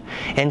woman.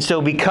 And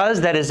so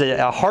because that is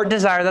a heart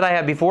desire that I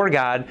have before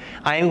God,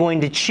 I am going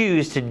to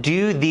choose to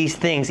do these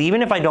things,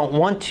 even if I don't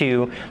want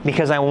to,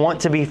 because I want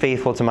to be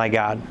faithful to my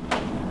God.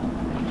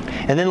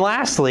 And then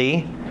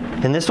lastly,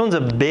 and this one's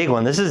a big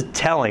one, this is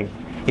telling.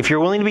 If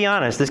you're willing to be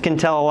honest, this can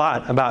tell a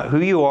lot about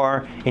who you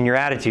are and your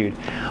attitude.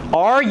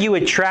 Are you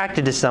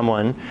attracted to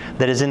someone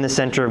that is in the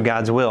center of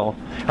God's will?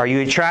 Are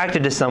you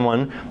attracted to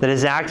someone that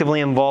is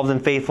actively involved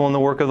and faithful in the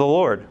work of the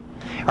Lord?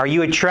 Are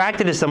you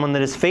attracted to someone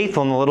that is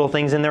faithful in the little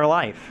things in their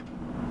life?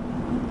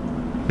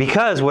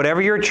 Because whatever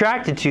you're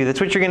attracted to,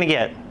 that's what you're going to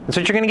get. That's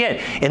what you're going to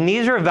get. And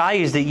these are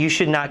values that you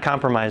should not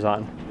compromise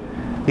on.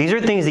 These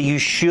are things that you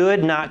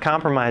should not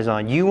compromise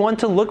on. You want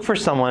to look for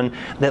someone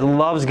that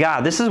loves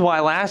God. This is why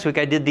last week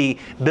I did the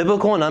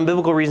biblical and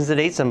unbiblical reasons to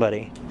date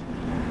somebody.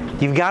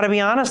 You've got to be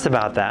honest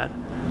about that.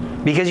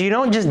 Because you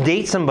don't just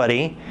date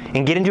somebody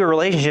and get into a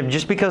relationship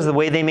just because of the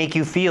way they make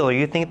you feel or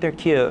you think they're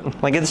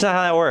cute. Like, it's not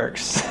how that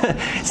works.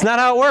 It's not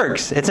how it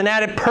works. It's an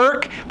added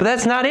perk, but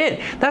that's not it.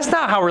 That's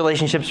not how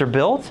relationships are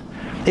built.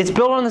 It's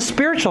built on the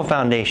spiritual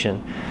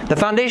foundation. The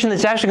foundation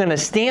that's actually going to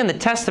stand the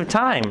test of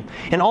time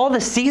in all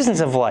the seasons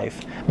of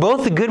life,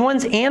 both the good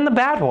ones and the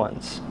bad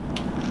ones.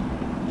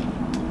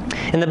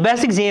 And the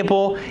best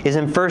example is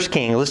in 1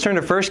 Kings. Let's turn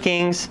to 1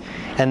 Kings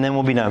and then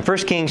we'll be done. 1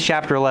 Kings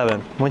chapter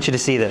 11. I want you to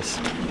see this.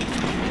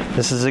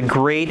 This is a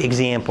great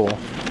example.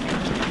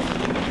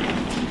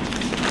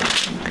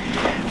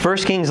 1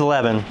 Kings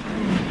 11.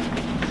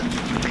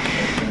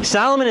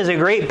 Solomon is a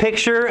great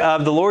picture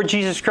of the Lord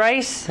Jesus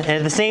Christ, and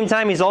at the same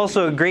time he's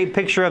also a great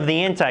picture of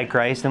the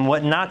Antichrist and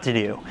what not to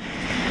do.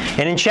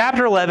 And in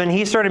chapter 11,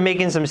 he started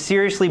making some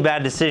seriously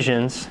bad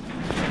decisions,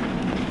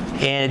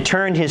 and it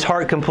turned his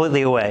heart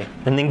completely away.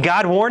 And then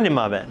God warned him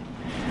of it.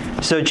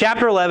 So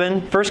chapter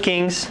 11, 1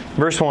 Kings,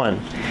 verse 1.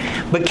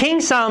 But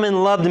King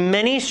Solomon loved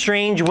many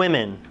strange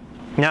women.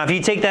 Now, if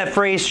you take that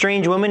phrase,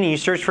 strange women, and you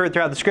search for it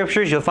throughout the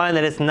scriptures, you'll find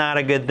that it's not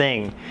a good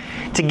thing.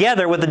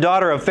 Together with the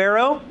daughter of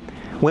Pharaoh,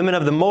 women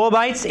of the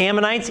Moabites,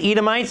 Ammonites,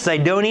 Edomites,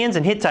 Zidonians,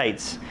 and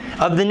Hittites,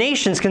 of the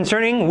nations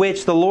concerning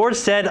which the Lord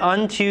said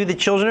unto the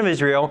children of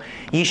Israel,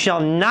 Ye shall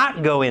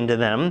not go into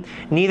them,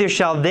 neither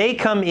shall they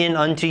come in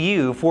unto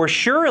you, for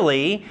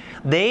surely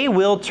they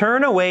will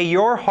turn away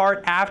your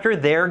heart after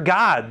their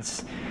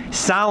gods.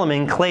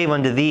 Solomon clave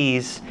unto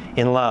these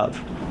in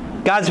love.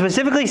 God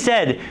specifically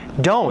said,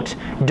 don't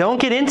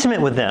get intimate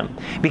with them.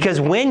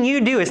 Because when you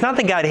do, it's not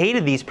that God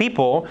hated these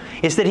people,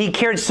 it's that he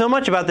cared so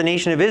much about the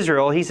nation of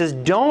Israel. He says,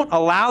 don't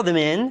allow them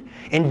in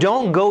and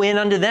don't go in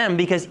unto them,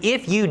 because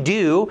if you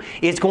do,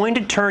 it's going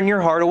to turn your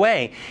heart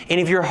away.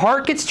 And if your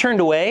heart gets turned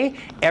away,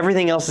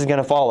 everything else is going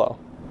to follow.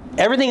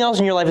 Everything else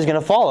in your life is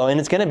going to follow, and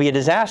it's going to be a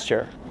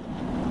disaster.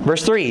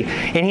 Verse 3,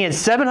 and he had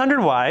 700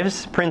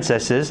 wives,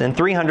 princesses, and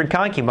 300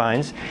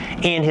 concubines,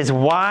 and his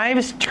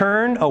wives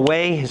turned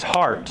away his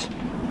heart.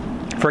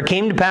 For it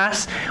came to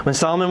pass, when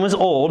Solomon was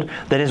old,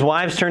 that his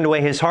wives turned away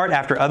his heart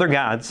after other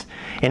gods,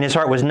 and his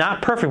heart was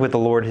not perfect with the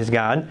Lord his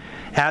God,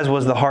 as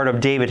was the heart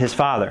of David his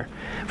father.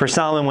 For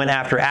Solomon went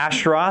after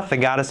Ashtaroth, the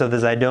goddess of the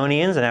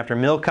Zidonians, and after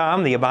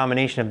Milcom, the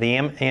abomination of the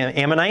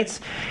Ammonites.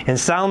 And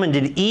Solomon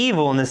did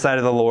evil in the sight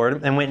of the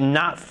Lord, and went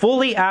not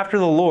fully after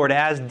the Lord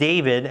as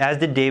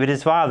did David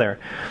his father.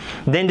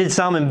 Then did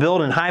Solomon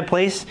build an high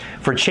place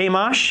for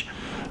Chemosh,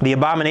 the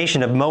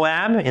abomination of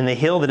Moab, in the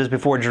hill that is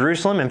before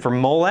Jerusalem, and for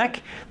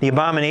Molech, the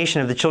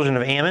abomination of the children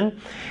of Ammon.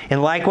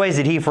 And likewise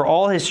did he for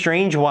all his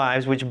strange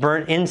wives, which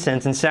burnt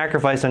incense and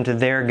sacrificed unto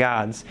their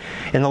gods.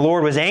 And the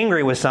Lord was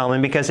angry with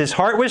Solomon, because his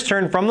heart was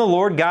turned from the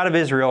Lord God of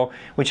Israel,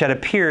 which had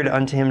appeared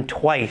unto him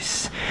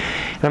twice.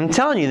 And I'm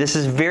telling you, this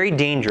is very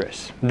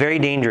dangerous, very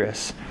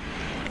dangerous.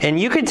 And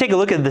you could take a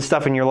look at this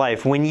stuff in your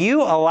life. When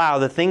you allow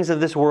the things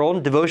of this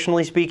world,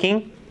 devotionally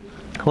speaking,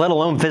 let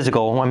alone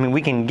physical, I mean,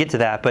 we can get to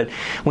that, but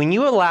when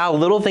you allow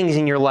little things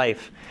in your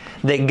life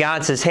that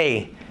God says,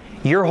 hey,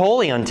 you're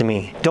holy unto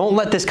me, don't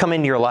let this come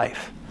into your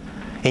life,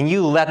 and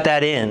you let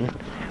that in,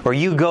 or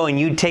you go and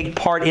you take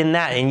part in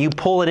that and you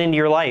pull it into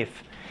your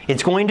life,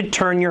 it's going to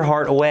turn your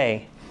heart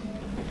away.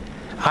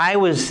 I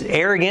was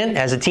arrogant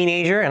as a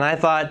teenager, and I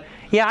thought,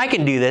 yeah, I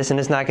can do this and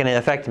it's not going to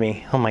affect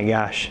me. Oh my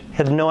gosh, I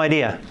had no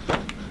idea.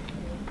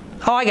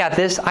 Oh, I got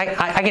this,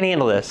 I can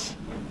handle this.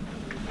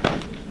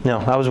 No,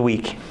 I was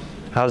weak.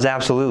 I was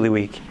absolutely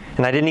weak.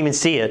 And I didn't even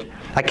see it.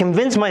 I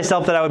convinced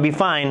myself that I would be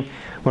fine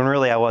when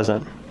really I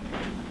wasn't.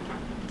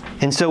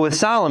 And so with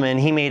Solomon,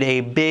 he made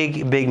a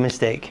big, big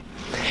mistake.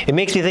 It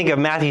makes me think of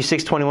Matthew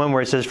 6:21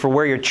 where it says, "For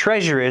where your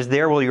treasure is,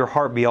 there will your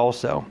heart be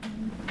also."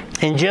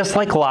 And just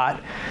like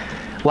Lot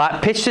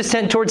pitched his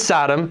tent toward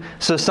Sodom,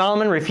 so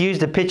Solomon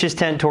refused to pitch his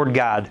tent toward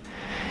God.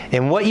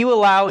 And what you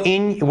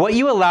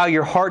allow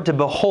your heart to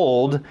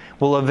behold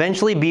will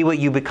eventually be what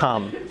you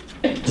become.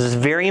 This is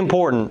very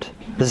important.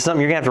 This is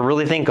something you're going to have to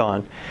really think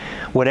on.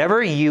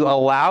 Whatever you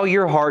allow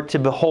your heart to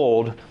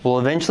behold will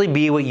eventually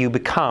be what you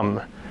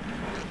become.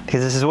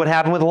 Because this is what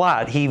happened with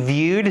Lot. He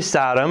viewed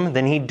Sodom,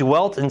 then he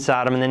dwelt in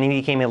Sodom, and then he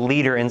became a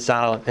leader in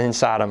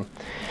Sodom.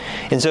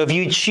 And so if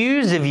you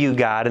choose to view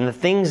God and the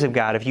things of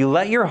God, if you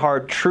let your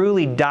heart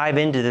truly dive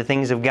into the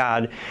things of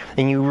God,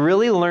 and you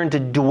really learn to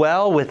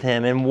dwell with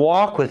Him and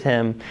walk with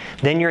Him,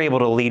 then you're able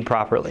to lead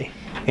properly,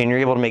 and you're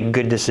able to make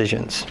good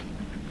decisions.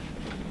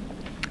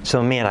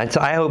 So man,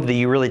 I hope that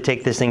you really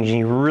take these things and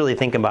you really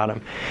think about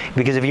them.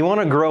 Because if you want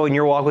to grow in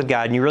your walk with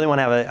God and you really want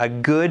to have a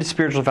good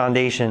spiritual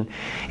foundation,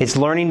 it's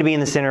learning to be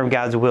in the center of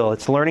God's will.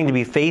 It's learning to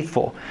be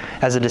faithful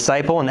as a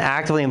disciple and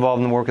actively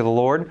involved in the work of the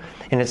Lord.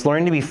 And it's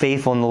learning to be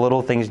faithful in the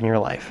little things in your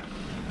life.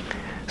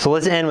 So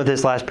let's end with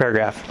this last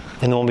paragraph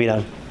and then we'll be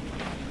done.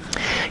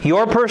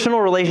 Your personal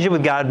relationship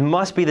with God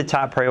must be the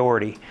top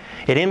priority.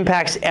 It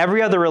impacts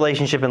every other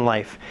relationship in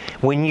life.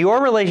 When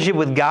your relationship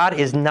with God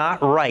is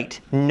not right,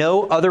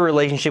 no other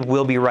relationship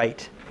will be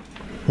right.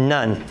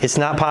 None. It's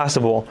not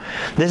possible.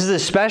 This is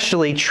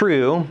especially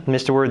true,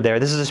 missed a word there,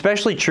 this is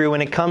especially true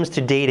when it comes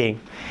to dating.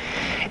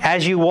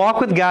 As you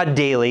walk with God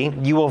daily,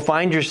 you will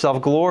find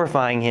yourself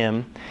glorifying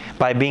Him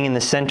by being in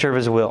the center of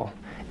His will,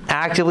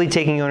 actively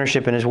taking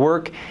ownership in His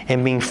work,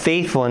 and being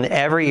faithful in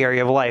every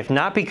area of life,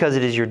 not because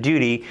it is your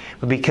duty,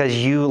 but because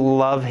you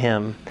love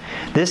Him.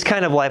 This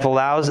kind of life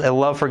allows a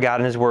love for God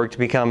and His work to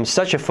become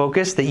such a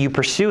focus that you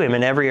pursue Him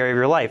in every area of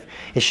your life.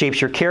 It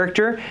shapes your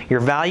character,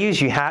 your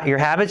values, your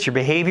habits, your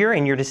behavior,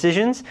 and your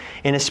decisions,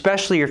 and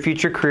especially your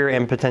future career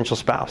and potential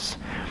spouse.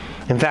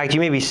 In fact, you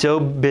may be so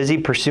busy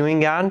pursuing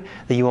God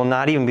that you will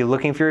not even be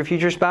looking for your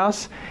future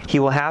spouse. He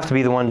will have to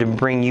be the one to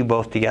bring you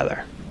both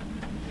together.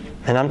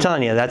 And I'm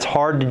telling you, that's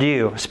hard to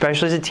do,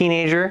 especially as a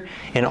teenager.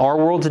 In our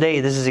world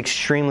today, this is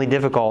extremely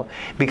difficult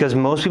because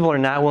most people are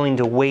not willing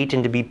to wait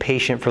and to be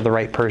patient for the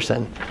right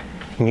person.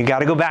 And you got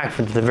to go back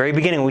to the very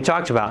beginning we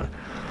talked about.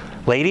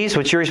 Ladies,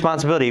 what's your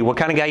responsibility? What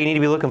kind of guy you need to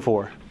be looking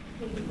for?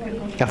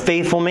 A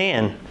faithful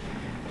man.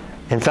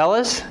 And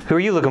fellas, who are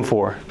you looking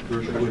for?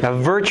 A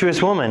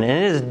virtuous woman. And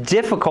it is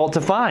difficult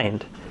to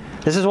find.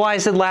 This is why I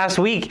said last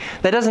week,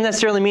 that doesn't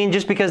necessarily mean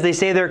just because they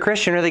say they're a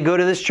Christian or they go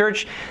to this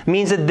church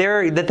means that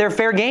they're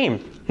fair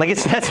game. Like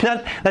that's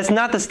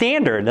not the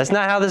standard. That's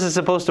not how this is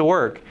supposed to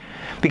work.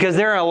 Because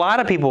there are a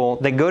lot of people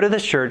that go to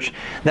this church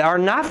that are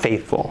not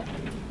faithful,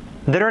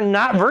 that are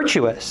not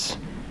virtuous.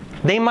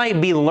 They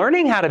might be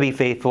learning how to be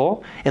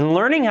faithful and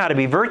learning how to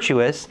be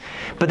virtuous,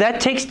 but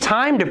that takes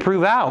time to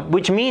prove out,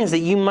 which means that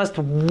you must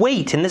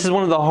wait. And this is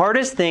one of the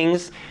hardest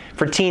things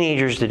for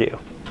teenagers to do.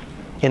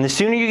 And the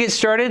sooner you get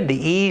started, the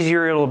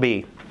easier it'll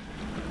be.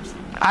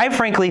 I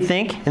frankly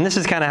think, and this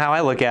is kind of how I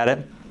look at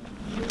it,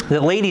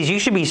 that ladies, you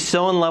should be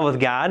so in love with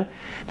God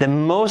that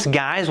most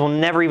guys will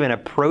never even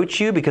approach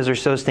you because they're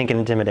so stinking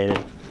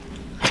intimidated.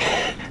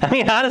 I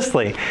mean,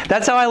 honestly,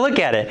 that's how I look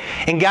at it.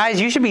 And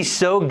guys, you should be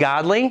so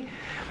godly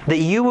that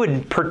you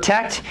would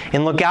protect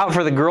and look out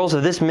for the girls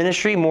of this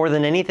ministry more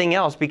than anything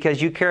else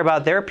because you care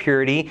about their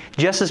purity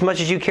just as much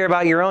as you care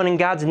about your own in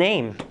God's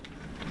name.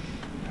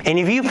 And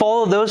if you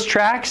follow those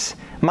tracks,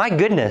 my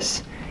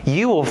goodness,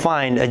 you will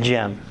find a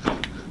gem.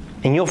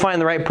 And you'll find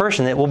the right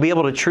person that will be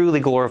able to truly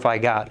glorify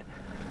God.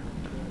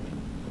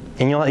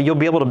 And you'll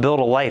be able to build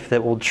a life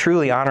that will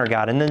truly honor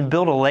God. And then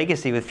build a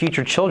legacy with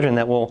future children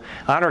that will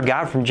honor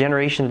God from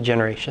generation to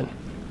generation.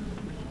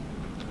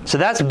 So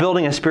that's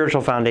building a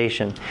spiritual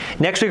foundation.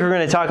 Next week we're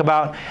going to talk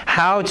about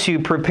how to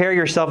prepare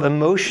yourself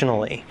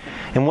emotionally.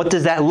 And what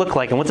does that look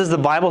like? And what does the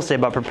Bible say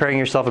about preparing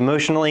yourself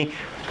emotionally?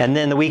 And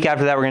then the week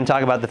after that we're going to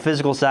talk about the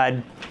physical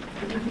side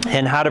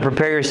and how to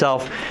prepare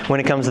yourself when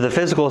it comes to the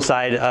physical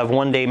side of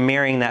one day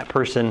marrying that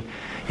person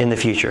in the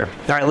future.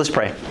 All right, let's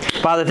pray.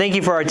 Father, thank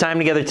you for our time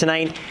together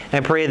tonight. I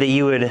pray that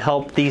you would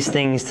help these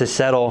things to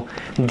settle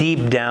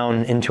deep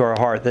down into our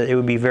heart, that it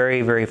would be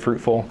very, very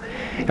fruitful.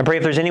 I pray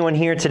if there's anyone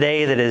here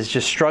today that is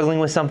just struggling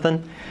with something,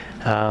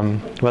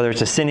 whether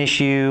it's a sin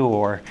issue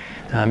or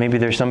maybe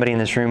there's somebody in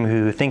this room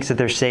who thinks that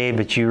they're saved,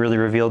 but you really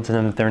revealed to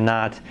them that they're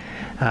not.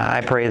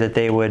 I pray that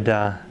they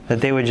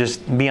would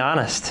just be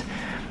honest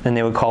and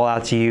they would call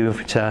out to you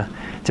to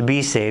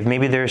be saved.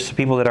 Maybe there's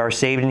people that are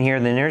saved in here,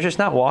 then they're just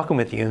not walking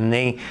with you, and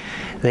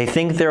they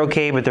think they're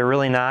okay, but they're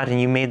really not, and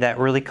you made that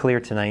really clear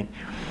tonight,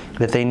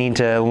 that they need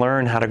to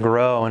learn how to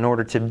grow in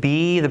order to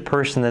be the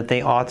person that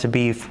they ought to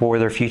be for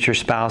their future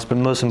spouse, but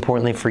most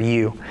importantly for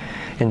you,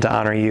 and to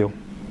honor you.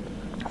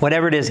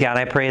 Whatever it is, God,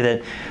 I pray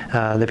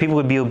that the people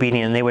would be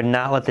obedient, and they would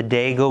not let the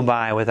day go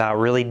by without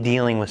really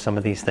dealing with some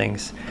of these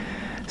things.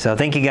 So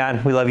thank you,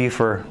 God. We love you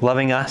for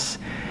loving us,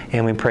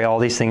 and we pray all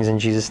these things in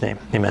Jesus' name.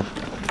 Amen.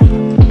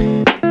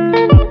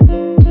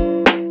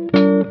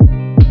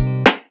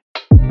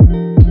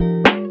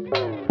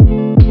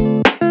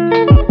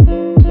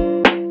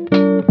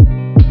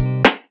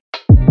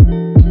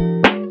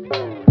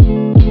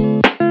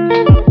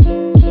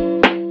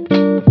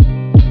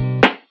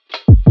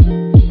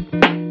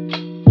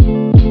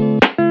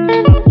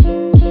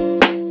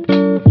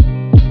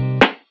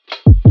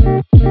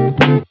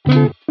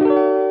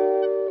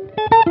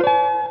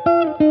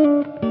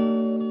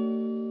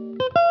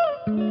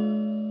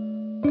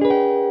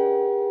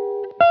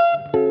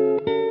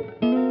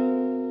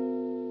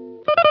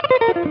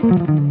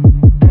 Amen.